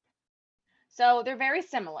 So they're very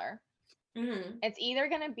similar. Mm-hmm. It's either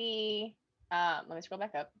going to be, let me scroll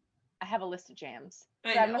back up. I have a list of jams.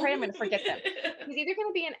 But I'm afraid I'm going to forget them. He's either going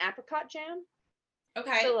to be an apricot jam.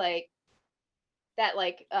 Okay. So like, that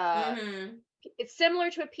like, it's similar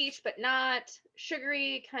to a peach, but not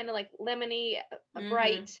sugary, kind of like lemony,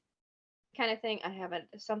 bright kind of thing. I have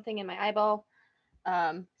something in my eyeball.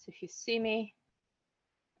 So if you see me,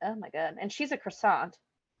 oh my god, and she's a croissant.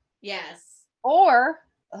 Yes. Or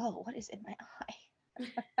what is in my eye?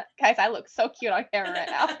 Guys, I look so cute on camera right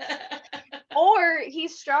now. Or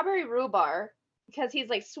he's strawberry rhubarb because he's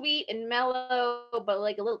like sweet and mellow, but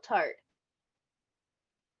like a little tart.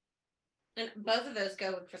 And both of those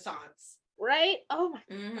go with croissants, right? Oh my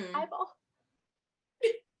eyeball.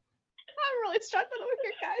 I'm really struggling over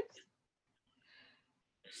here, guys.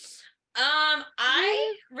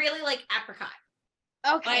 I really like apricot.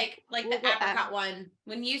 Okay. Like the apricot one.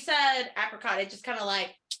 When you said apricot, it just kind of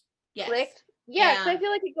like, yes. Clicked. Yeah, because I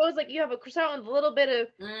feel like it goes like you have a croissant with a little bit of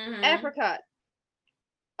apricot.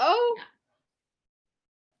 Oh.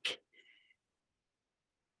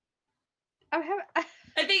 Yeah.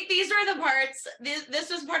 I think these are the parts. This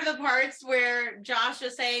was part of the parts where Josh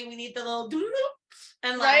was saying we need the little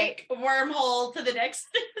and like wormhole to the next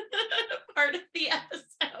part of the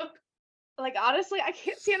episode. Like, honestly, I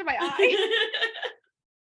can't see out of my eye.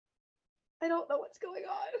 I don't know what's going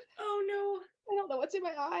on. Oh no. I don't know what's in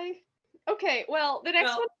my eye. Okay, well, the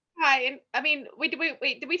next one is Kai, and I mean,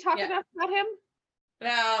 did we talk enough about him?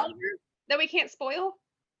 No. That we can't spoil?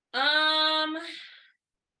 Oh.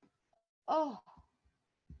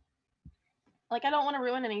 Like, I don't want to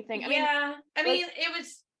ruin anything. I mean,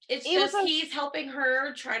 it's just he's helping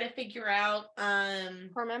her try to figure out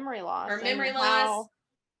her memory loss.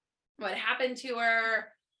 What happened to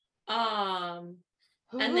her. And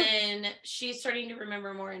then she's starting to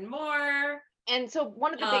remember more and more. And so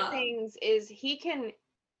one of the big things is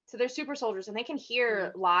so they're super soldiers and they can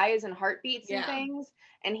hear lies and heartbeats and things.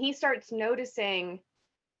 And he starts noticing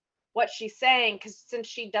what she's saying because since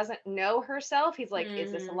she doesn't know herself, he's like,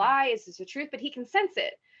 is this a lie? Is this the truth? But he can sense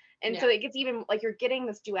it. And so it gets even like you're getting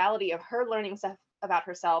this duality of her learning stuff about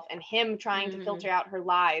herself and him trying to filter out her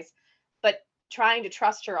lies, but trying to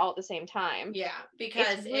trust her all at the same time. Yeah,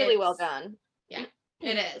 because it's really well done. Yeah,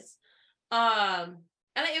 it is. And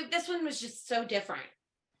this one was just so different.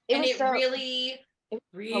 It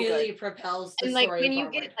really propels the story when you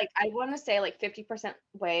forward. get like I want to say like 50%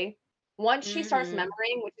 way. Once she starts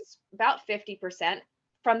memorizing, which is about 50%,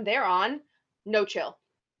 from there on, no chill.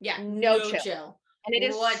 Yeah, no chill. And it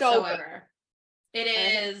is whatsoever. So good. It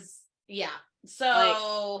is, So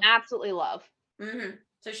like, absolutely love.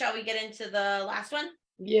 So shall we get into the last one?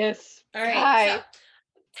 Yes. All right. So,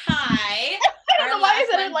 Kai. I don't know why I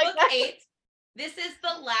said it like book that. 8. This is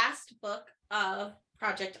the last book of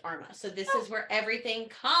Project Arma. So this is where everything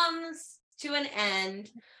comes to an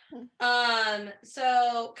end.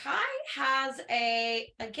 So Kai has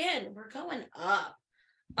again, we're going up,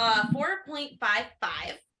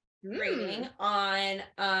 4.55 rating on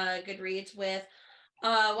Goodreads with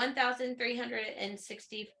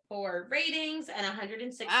 1,364 ratings and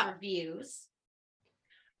 106 reviews.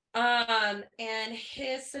 And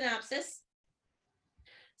his synopsis: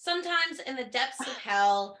 sometimes in the depths of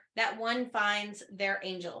hell that one finds their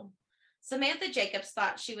angel. Samantha Jacobs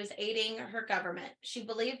thought she was aiding her government. She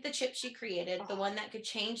believed the chip she created, the one that could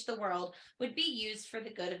change the world, would be used for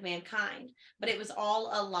the good of mankind. But it was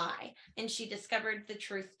all a lie, and she discovered the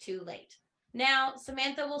truth too late. Now,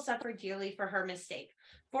 Samantha will suffer dearly for her mistake.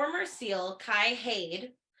 Former SEAL Kai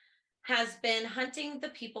Hade has been hunting the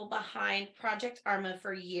people behind Project Arma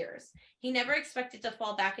for years. He never expected to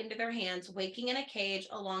fall back into their hands, waking in a cage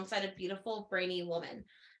alongside a beautiful, brainy woman.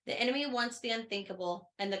 The enemy wants the unthinkable,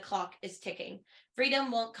 and the clock is ticking. Freedom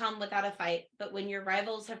won't come without a fight, but when your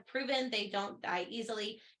rivals have proven they don't die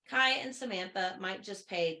easily, Kai and Samantha might just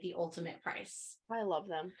pay the ultimate price. I love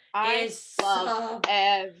them. I love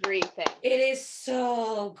everything. It is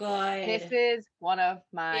so good. This is one of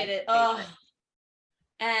my favorites.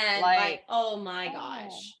 And like, oh my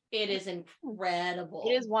gosh, it is incredible.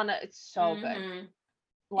 It is it's so good.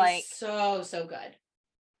 Like, it's so good.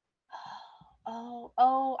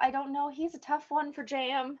 Oh, I don't know. He's a tough one for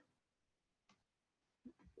Jam.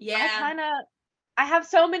 Yeah. I have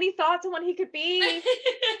so many thoughts on what he could be.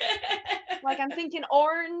 Like, I'm thinking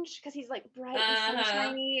orange because he's like bright and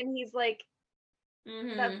sunshiny, and he's like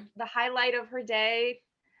the highlight of her day.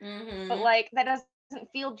 But like, that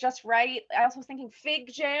doesn't feel just right. I also was thinking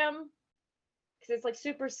fig jam because it's like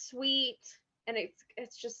super sweet and it's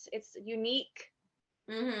unique.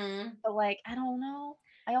 But like, I don't know.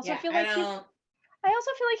 I also feel like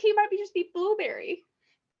he might be blueberry.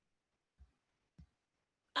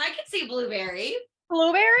 I could see blueberry.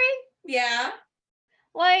 Blueberry? Yeah.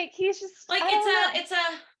 Like, he's just like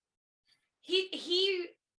he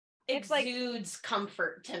exudes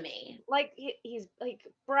comfort to me. Like, he's like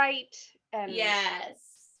bright and yes.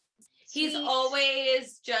 Sweet. He's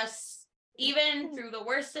always just, even through the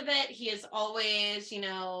worst of it, he is always,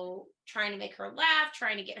 trying to make her laugh,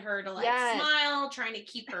 trying to get her to smile, trying to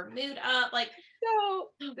keep her mood up. Like, so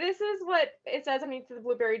this is what it says underneath the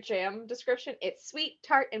blueberry jam description. It's sweet,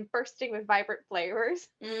 tart, and bursting with vibrant flavors.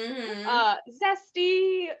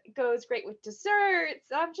 Zesty, goes great with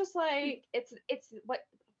desserts. I'm just like, it's what,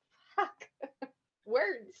 fuck,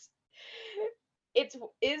 words. It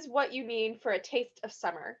is what you need for a taste of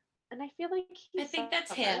summer. And I feel like I think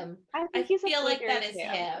that's him. I feel like that is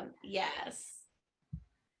him. Yes.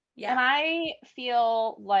 Yeah. And I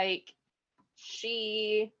feel like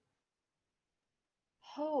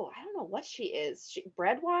I don't know what she is.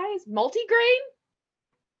 Bread-wise? Multigrain?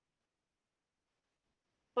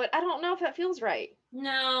 But I don't know if that feels right.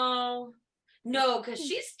 No, because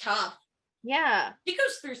she's tough. Yeah. She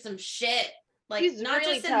goes through some shit. Like, she's not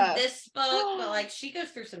really just tough. in this book, but like, she goes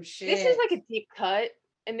through some shit. This is like a deep cut,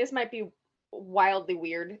 and this might be wildly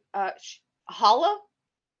weird. Hala?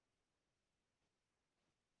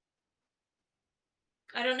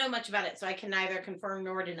 I don't know much about it, so I can neither confirm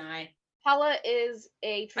nor deny. Hala is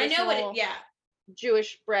a traditional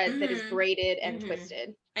Jewish bread that is braided and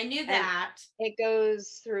twisted. I knew that. And it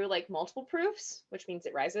goes through like multiple proofs, which means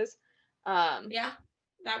it rises. Yeah,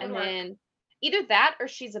 that would work. And then either that or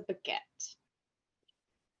she's a baguette.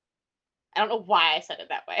 I don't know why I said it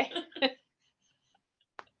that way.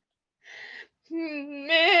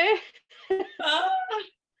 Why did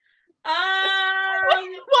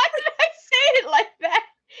I say it like that?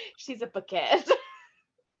 She's a baguette.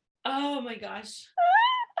 Oh my gosh.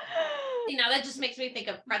 See, now that just makes me think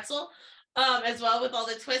of pretzel, as well, with all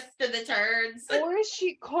the twists and the turns. Or is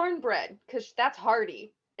she cornbread? Because that's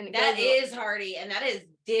hearty. And that is hearty, and that is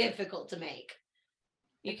difficult to make.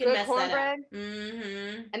 You can mess cornbread. That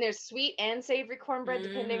up. And there's sweet and savory cornbread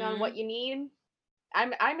depending on what you need.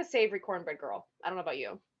 I'm a savory cornbread girl. I don't know about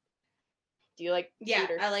you. Do you like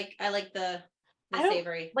sweeter? I like the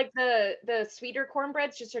savory. Like the sweeter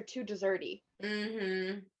cornbreads just are too desserty.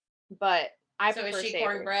 But I prefer is she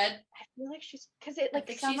savory. Cornbread? I feel like she's because it like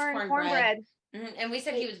summer and cornbread. And we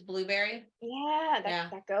said he was blueberry. Yeah,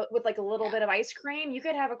 that goes with like a little bit of ice cream. You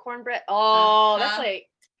could have a cornbread. Oh, that's like,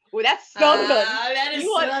 that's southern. That is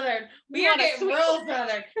southern. We are getting real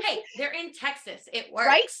southern. Hey, they're in Texas. It works.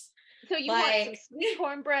 Right? So you want some sweet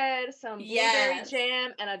cornbread, some blueberry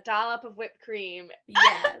jam, and a dollop of whipped cream.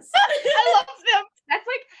 Yes. I love them. That's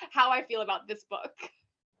like how I feel about this book.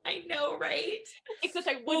 I know, right? Except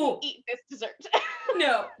I wouldn't eat this dessert.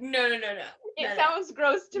 No. It sounds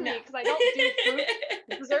gross to me because I don't do fruit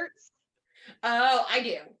desserts. Oh, I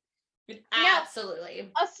do. Absolutely. Now,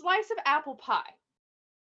 a slice of apple pie.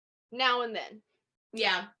 Now and then.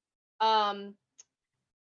 Yeah.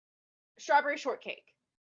 Strawberry shortcake.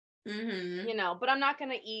 But I'm not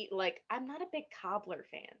gonna eat I'm not a big cobbler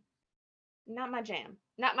fan. Not my jam.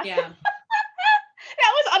 Not my. Yeah.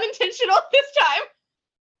 That was unintentional this time.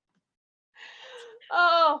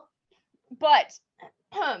 Oh, but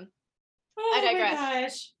I digress. My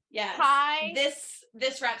gosh. Yes. Kai,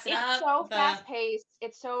 This wraps it it's up. so fast paced.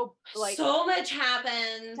 It's so like so much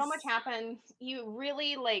happens. so much happens. You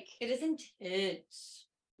really like. It is intense.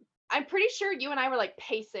 I'm pretty sure you and I were like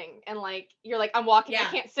pacing, and like you're like, I'm walking. I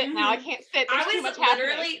can't sit now. I can't sit. There's too much happening.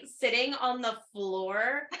 I was literally sitting on the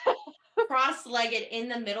floor, cross-legged in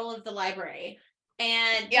the middle of the library,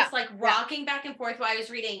 and just like rocking back and forth while I was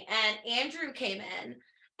reading. And Andrew came in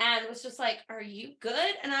and was just like, "Are you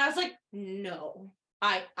good?" And I was like, "No,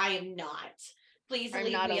 I am not. Please leave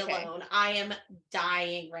me alone. I am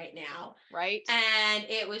dying right now." Right. And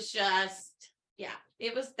it was just. Yeah,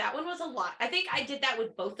 that one was a lot. I think I did that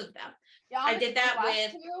with both of them. Yeah, I did that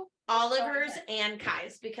with Oliver's and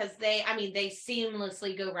Kai's because they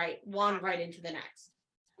seamlessly go one right into the next.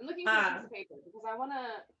 I'm looking for a piece of paper because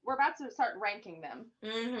we're about to start ranking them.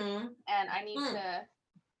 Mm-hmm. And I need to.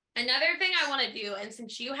 Another thing I want to do, and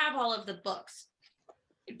since you have all of the books,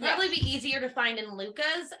 it'd probably be easier to find in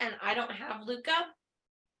Luca's, and I don't have Luca.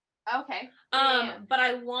 Okay. But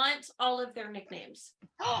I want all of their nicknames.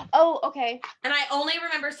 Oh, okay. And I only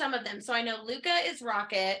remember some of them. So I know Luca is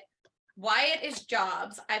Rocket, Wyatt is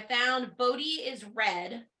Jobs. I found Bodhi is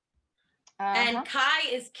Red, and Kai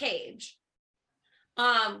is Cage.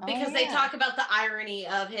 Because they talk about the irony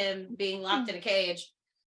of him being locked in a cage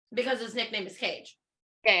because his nickname is Cage.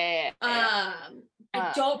 I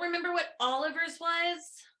don't remember what Oliver's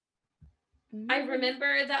was. I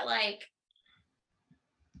remember that like.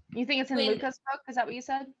 You think it's in Luca's book? Is that what you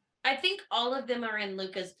said? I think all of them are in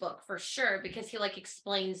Luca's book for sure because he like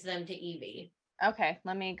explains them to Evie. Okay,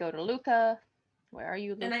 let me go to Luca. Where are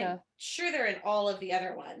you, Luca? And I'm sure they're in all of the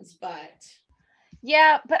other ones, but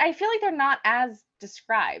yeah, but I feel like they're not as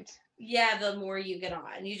described. Yeah, the more you get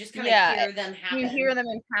on, you just kind of hear them happen. You hear them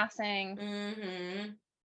in passing.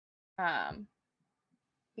 Mm-hmm.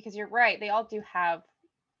 Because you're right, they all do have.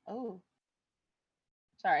 Oh,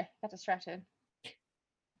 sorry, got distracted.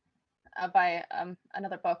 By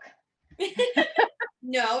another book.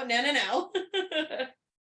 No.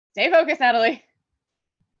 Stay focused, Natalie.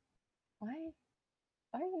 Why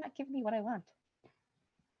are you not giving me what I want?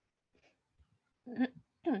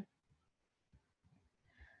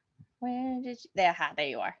 Where did you... There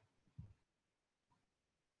you are.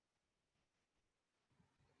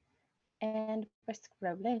 And we're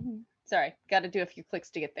scrolling. Sorry, got to do a few clicks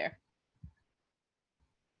to get there.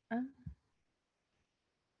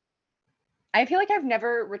 I feel like I've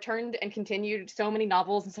never returned and continued so many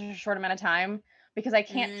novels in such a short amount of time because I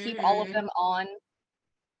can't keep all of them on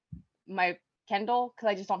my Kindle because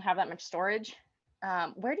I just don't have that much storage.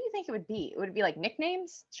 Where do you think it would be? It would be like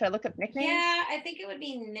nicknames? Should I look up nicknames? Yeah, I think it would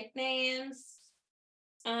be nicknames.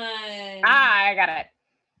 I got it.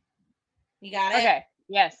 You got it? Okay,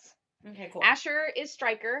 yes. Okay, cool. Asher is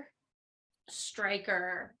Striker.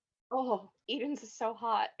 Oh, Eden's is so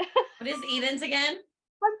hot. What is Eden's again?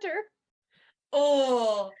 Hunter.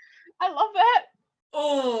 Oh, I love that.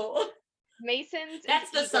 Oh, Mason's. That's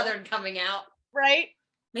the Eagle. Southern coming out, right?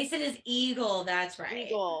 Mason is Eagle. That's right.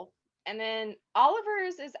 Eagle, and then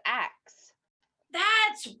Oliver's is Axe.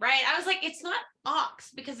 That's right. I was like, it's not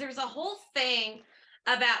Ox because there's a whole thing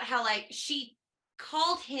about how like she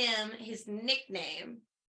called him his nickname.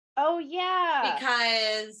 Oh yeah,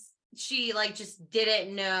 because she like just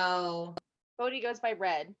didn't know. Bodhi goes by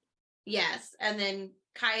Red. Yes, and then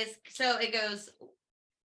Kai is, so it goes,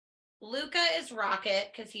 Luca is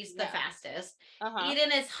Rocket because he's the fastest.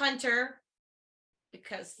 Eden is Hunter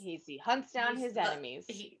because he hunts down his enemies.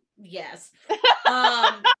 Yes.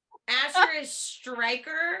 Asher is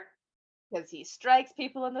Striker because he strikes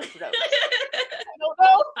people in the throat.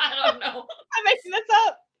 I don't know. I'm making this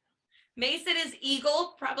up. Mason is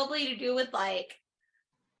Eagle, probably to do with like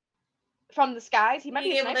from the skies. He might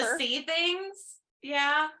be able to see things.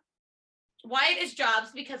 Yeah. Wyatt is Jobs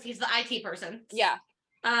because he's the IT person. Yeah.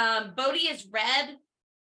 Bodhi is Red.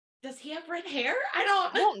 Does he have red hair? I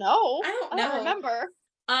don't know. I don't remember.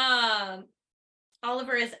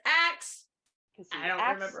 Oliver is Axe. I don't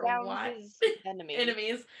remember why.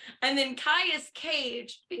 Enemies. And then Kai is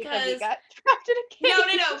Cage because he got trapped in a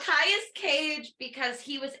cage. No. Kai is Cage because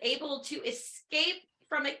he was able to escape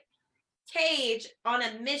from a cage on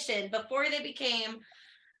a mission before they became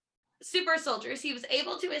super soldiers. He was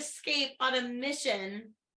able to escape on a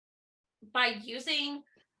mission by using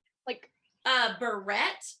like a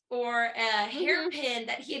barrette or a hairpin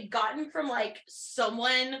that he had gotten from like some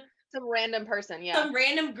random person, some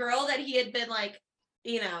random girl that he had been like,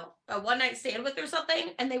 a one night stand with or something,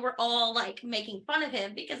 and they were all like making fun of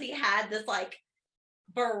him because he had this like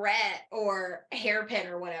barrette or hairpin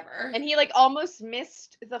or whatever, and he like almost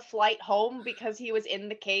missed the flight home because he was in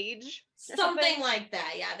the cage. Something like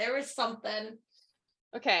that. Yeah, there was something.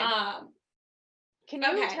 Okay. Can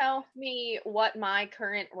you Okay. tell me what my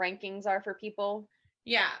current rankings are for people?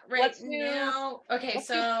 Yeah, right Let's now. Okay, do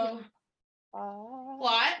so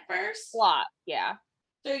plot first. plot. Yeah.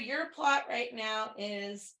 So your plot right now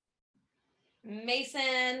is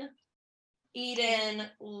Mason, Eden,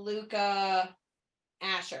 Luca,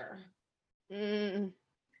 Asher. Mm.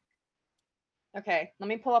 Okay, let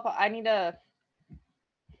me pull up. I'm gonna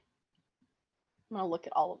look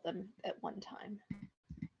at all of them at one time.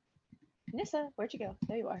 Nyssa, where'd you go?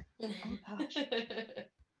 There you are. Oh gosh.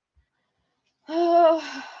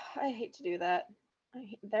 Oh, I hate to do that.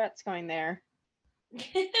 That's going there.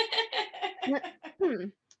 Hmm.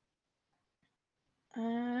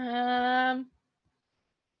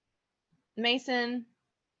 Mason.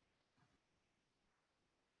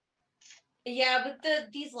 Yeah, but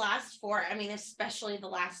these last four, I mean, especially the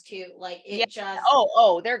last two, like Yeah. it just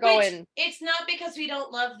They're which going. it's not because we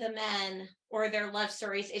don't love the men or their love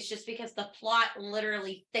stories, it's just because the plot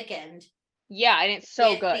literally thickened. Yeah, and it's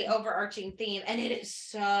so with good. the overarching theme, and it is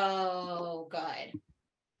so good.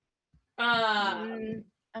 I'm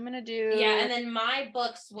gonna do. Yeah, and then my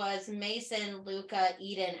books was Mason, Luca,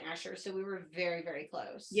 Eden, Asher, so we were very, very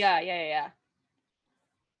close. Yeah.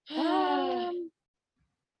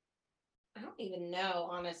 I don't even know,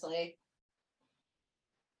 honestly.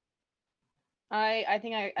 I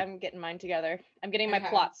think I'm getting mine together. I'm getting my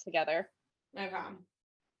plots together. Okay.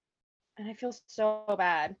 And I feel so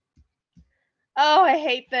bad. Oh, I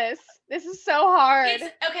hate this. This is so hard.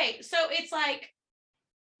 Okay, so it's like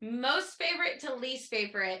most favorite to least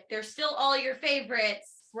favorite. They're still all your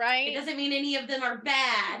favorites. Right? It doesn't mean any of them are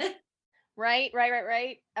bad. Right.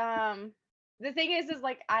 The thing is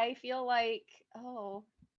like I feel like Oh.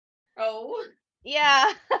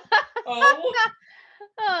 Yeah. Oh.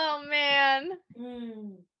 Oh man.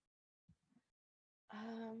 I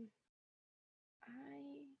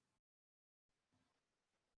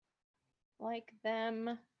like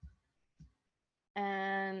them,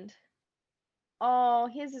 and oh,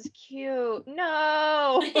 his is cute.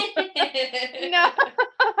 No. No.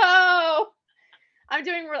 I'm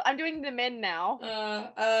doing the men now.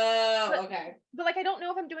 Okay. But like I don't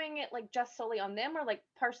know if I'm doing it like just solely on them or like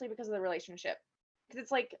partially because of the relationship. Because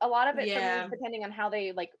it's like a lot of it for me is depending on how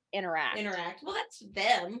they like interact. Well, that's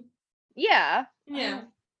them. Yeah. Yeah.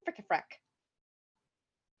 Fricka freck.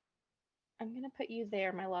 I'm gonna put you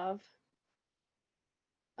there, my love.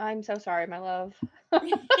 I'm so sorry, my love.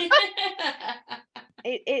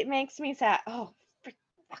 It makes me sad. Oh, fuck.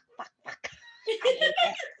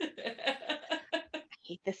 I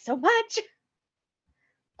hate this so much.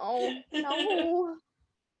 Oh no.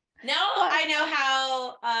 Now I know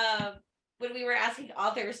how when we were asking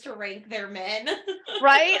authors to rank their men.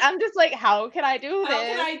 Right? I'm just like, how can I do this? How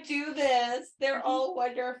can I do this? They're all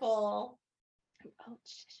wonderful. Oh,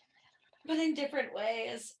 but in different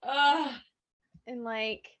ways. And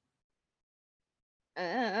like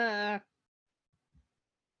oh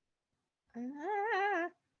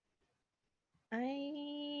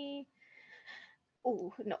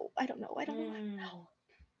no, I don't know.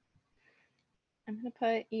 I'm gonna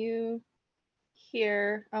put you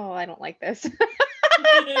here. Oh, I don't like this.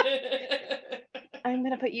 I'm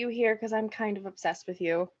gonna put you here because I'm kind of obsessed with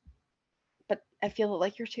you. But I feel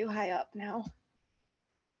like you're too high up now.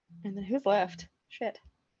 And then who's left? Shit.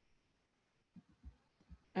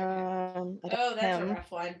 Oh, that's a rough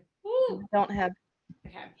one. I don't have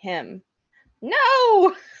him.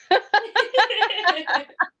 No.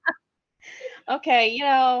 Okay,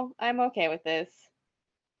 I'm okay with this.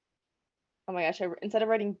 Oh my gosh, instead of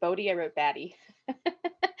writing Bodhi, I wrote Baddie.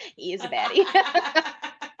 He is a baddie.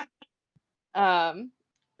 I'm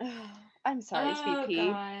sorry, sweet pea.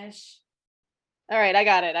 Oh gosh. All right, I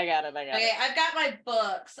got it. Okay, I've got my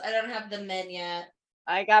books. I don't have the men yet.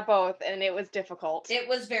 I got both, and it was difficult. It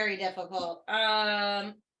was very difficult.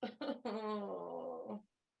 What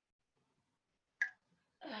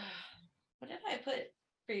did I put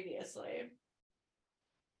previously?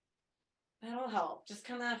 That'll help. Just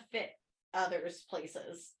kind of fit others'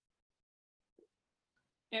 places.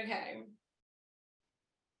 Okay.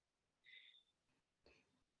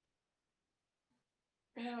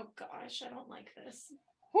 Oh gosh, I don't like this.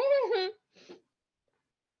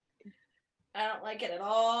 I don't like it at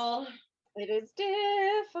all. It is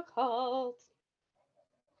difficult.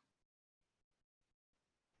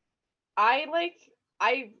 I'm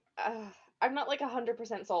not like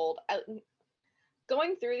 100% sold.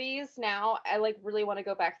 Going through these now, I like really want to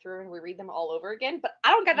go back through and reread them all over again, but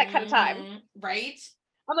I don't got that kind of time. Right?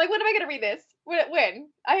 I'm like, when am I gonna read this? When?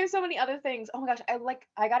 I have so many other things. Oh my gosh,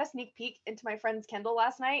 I got a sneak peek into my friend's Kindle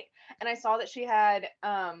last night, and I saw that she had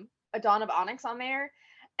A Dawn of Onyx on there,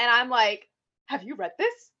 and I'm like, have you read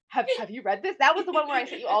this? Have you read this? That was the one where I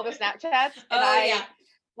sent you all the Snapchats, and Oh yeah.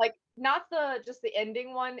 like, not just the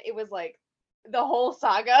ending one. It was like the whole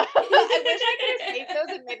saga. I wish I could have saved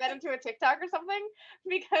those and made that into a TikTok or something,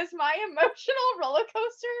 because my emotional roller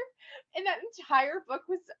coaster in that entire book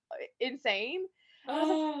was insane.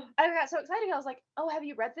 Oh. I got so excited. I was like, "Oh, have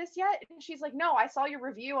you read this yet?" And she's like, "No, I saw your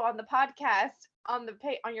review on the podcast on the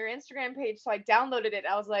on your Instagram page, so I downloaded it."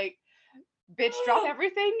 I was like, "Bitch, drop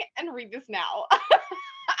everything and read this now.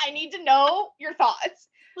 I need to know your thoughts."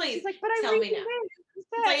 Please She's like, "But I'm tell me reading now. this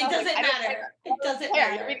It's like, instead." I it was like, doesn't "I don't care. matter. I It don't doesn't care.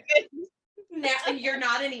 You're matter. reading it." Now you're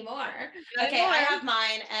not anymore. Not Okay, I anymore. have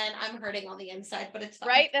mine and I'm hurting on the inside, but it's fine.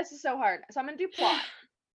 Right? This is so hard. So I'm gonna do plot.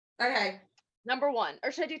 Okay. Number 1,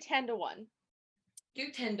 or should I do 10 to 1? Do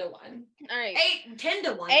 10 to 1. All right. 10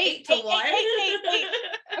 to 1. 8 to 1.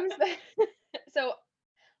 So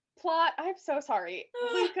plot. I'm so sorry.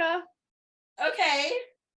 Luca, Okay.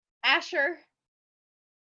 Asher,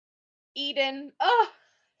 Eden. Oh,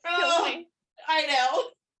 kills me. I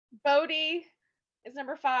know. Bodhi is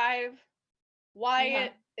number 5.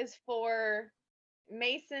 Wyatt is 4.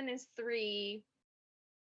 Mason is 3.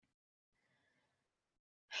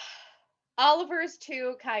 Oliver is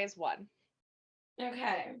 2. Kai is 1.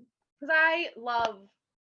 Okay. Because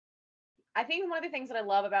I think one of the things that I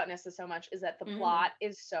love about Nyssa so much is that the plot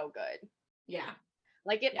is so good. Yeah.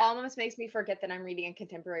 Like, it almost makes me forget that I'm reading a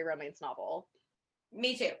contemporary romance novel.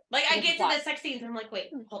 Me too. Like, I get to the sex scenes and I'm like,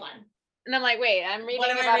 wait, hold on. And I'm like, wait, I'm reading what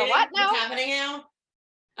am about I reading? a what now? What's happening now?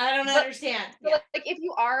 I don't understand. So like, if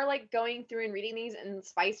you are like going through and reading these and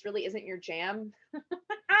spice really isn't your jam,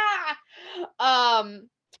 not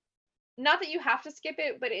that you have to skip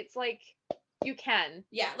it, but it's like you can.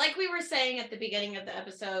 Yeah, like we were saying at the beginning of the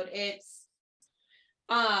episode, it's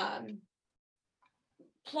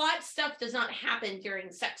plot stuff does not happen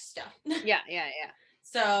during sex stuff. Yeah.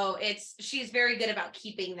 So she's very good about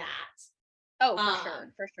keeping that. Oh,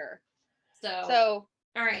 for sure. So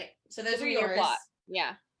all right. So those are yours. Plot.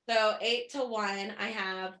 Yeah. So 8 to 1, I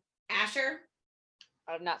have Asher.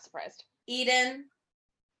 I'm not surprised. Eden.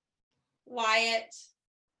 Wyatt.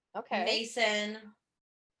 Okay. Mason.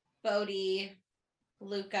 Bodhi.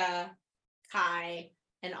 Luca. Kai.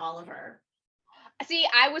 And Oliver. See,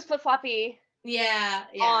 I was flip-floppy. Yeah.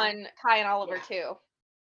 On Kai and Oliver too.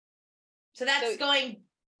 So that's going.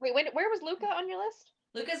 Wait, where was Luca on your list?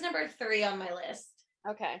 Luca's number 3 on my list.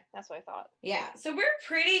 Okay, that's what I thought. Yeah, so we're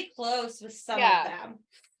pretty close with some of them.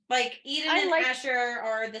 Like Eden and Asher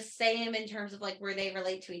are the same in terms of like where they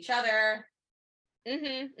relate to each other.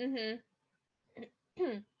 I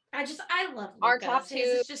love Luca. Our top 2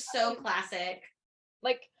 is just so classic.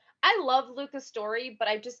 Like, I love Luca's story, but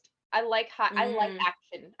I like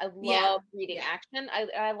action. I love reading action.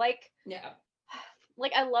 I like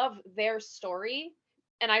I love their story,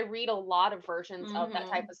 and I read a lot of versions of that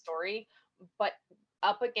type of story, but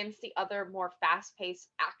up against the other more fast-paced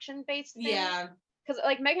action-based things. Yeah. Because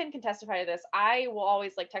like Megan can testify to this. I will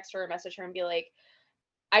always like text her or message her and be like,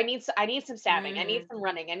 I need some stabbing. I need some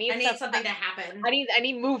running. I need something to happen. I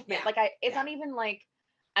need movement. Yeah. Like it's not even like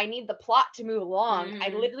I need the plot to move along. I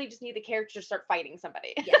literally just need the character to start fighting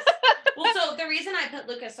somebody. Yes. Well, so the reason I put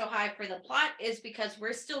Luca so high for the plot is because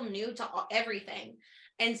we're still new to everything.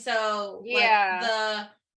 And so like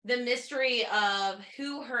the mystery of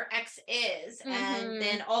who her ex is, and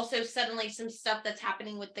then also suddenly some stuff that's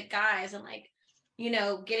happening with the guys, and like, you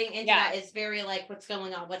know, getting into that is very like, what's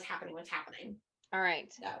going on? What's happening? All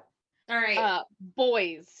right. So, all right.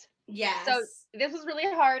 Boys. Yes. So this was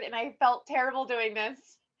really hard, and I felt terrible doing this.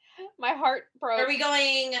 My heart broke. Are we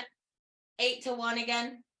going 8 to 1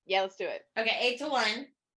 again? Yeah, let's do it. Okay, 8 to 1.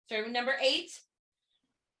 So number 8.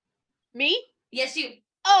 Me? Yes, you.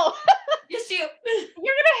 Oh. Yes, you.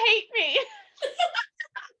 You're gonna hate me.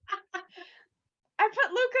 I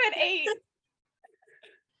put Luca at 8.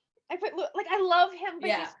 I put like I love him,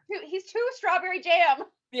 but he's too strawberry jam.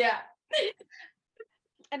 Yeah.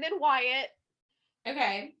 And then Wyatt.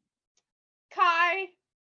 Okay. Kai.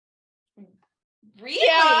 Really?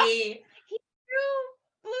 Yeah. He's too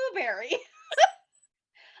blueberry.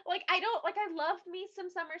 Like I love me some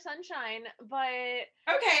summer sunshine, but I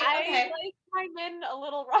like my men a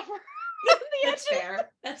little rougher.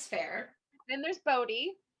 That's fair. Then there's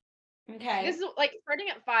Bodhi. Okay. This is like starting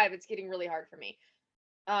at 5, it's getting really hard for me.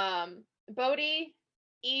 Bodhi,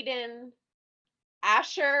 Eden,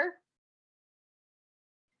 Asher,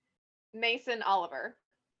 Mason, Oliver.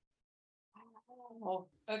 Oh,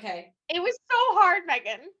 okay. It was so hard,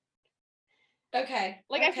 Megan. Okay.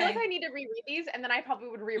 Like I feel like I need to reread these, and then I probably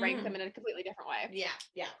would re-rank them in a completely different way.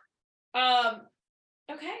 Yeah.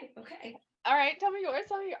 Okay. All right, tell me yours.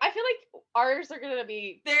 I feel like ours are gonna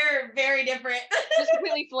be They're very different. just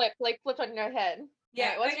completely flipped on your head. Yeah. All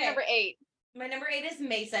right, what's your number 8? My number 8 is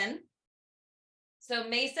Mason. So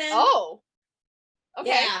Mason. Oh,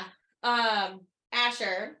 okay. Yeah.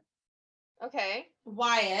 Asher. Okay.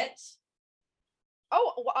 Wyatt.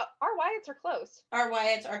 Oh, our Wyatts are close. Our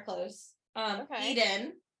Wyatts are close. Okay.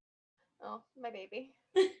 Eden. Oh, my baby.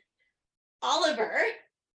 Oliver.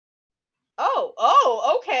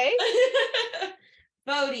 Oh, okay.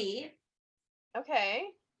 Bodhi. Okay.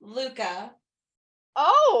 Luca.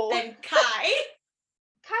 Oh. And Kai.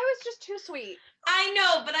 Kai was just too sweet. I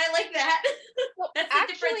know, but I like that. Well, That's the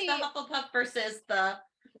difference, the Hufflepuff versus the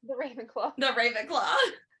Ravenclaw. The Ravenclaw.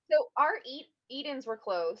 So our Edens were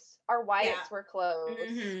close. Our Wyatts were close.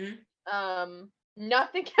 Mm-hmm.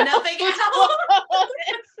 Nothing else. Nothing else.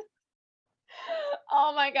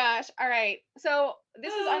 Oh my gosh. All right. So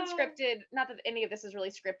this is unscripted. Not that any of this is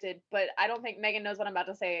really scripted, but I don't think Megan knows what I'm about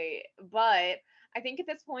to say. But I think at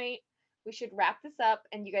this point, we should wrap this up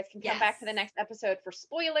and you guys can come back to the next episode for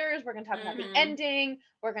spoilers. We're going to talk about the ending.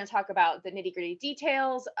 We're going to talk about the nitty gritty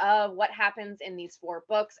details of what happens in these 4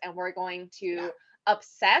 books. And we're going to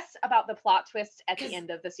obsess about the plot twists at the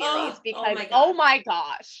end of the series because, oh my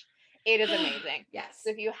gosh, it is amazing. Yes.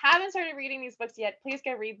 So if you haven't started reading these books yet, please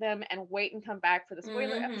go read them and wait and come back for the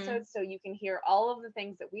spoiler episodes so you can hear all of the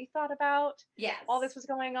things that we thought about. Yes. All this was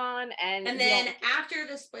going on. And then after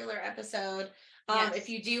the spoiler episode, if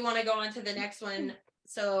you do want to go on to the next one,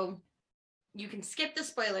 so you can skip the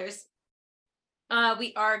spoilers.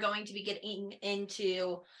 We are going to be getting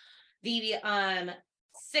into the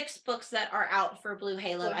 6 books that are out for Blue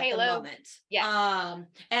Halo at the moment. Yeah.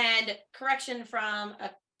 And correction from a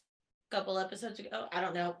couple episodes ago. I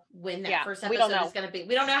don't know when that first episode is going to be.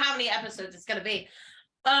 We don't know how many episodes it's going to be.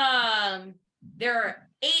 There are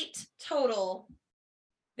 8 total.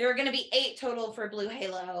 There are going to be 8 total for Blue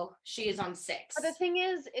Halo. She is on 6. But the thing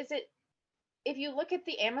is it if you look at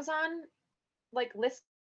the Amazon list,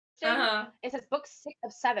 it says book 6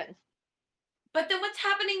 of 7. But then what's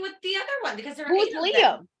happening with the other one? Because there are Who's 8 of Liam?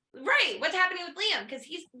 them. Right. What's happening with Liam? Because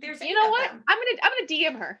there's 8 You know of what? them. I'm gonna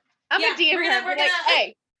DM her. I'm gonna DM her. We're gonna,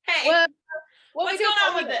 hey, what's going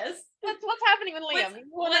on with this? What's happening with Liam?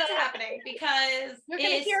 What's happening? Because you're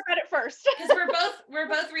gonna hear about it first. Because we're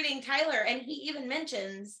both reading Tyler, and he even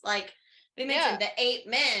mentions they mentioned the 8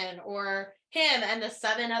 men or him and the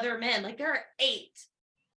 7 other men. There are 8,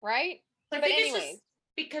 right? So I think it's just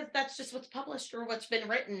because that's just what's published or what's been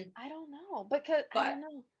written. I don't know, I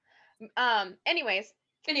don't know. Anyway.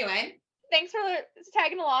 Thanks for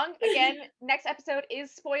tagging along. Again, next episode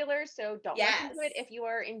is spoilers, so don't listen to it if you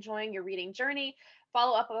are enjoying your reading journey.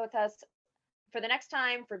 Follow up with us for the next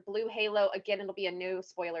time for Blue Halo. Again, it'll be a new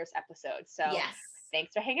spoilers episode. So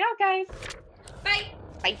thanks for hanging out, guys. Bye.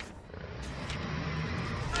 Bye.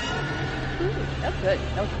 Ooh, that's good.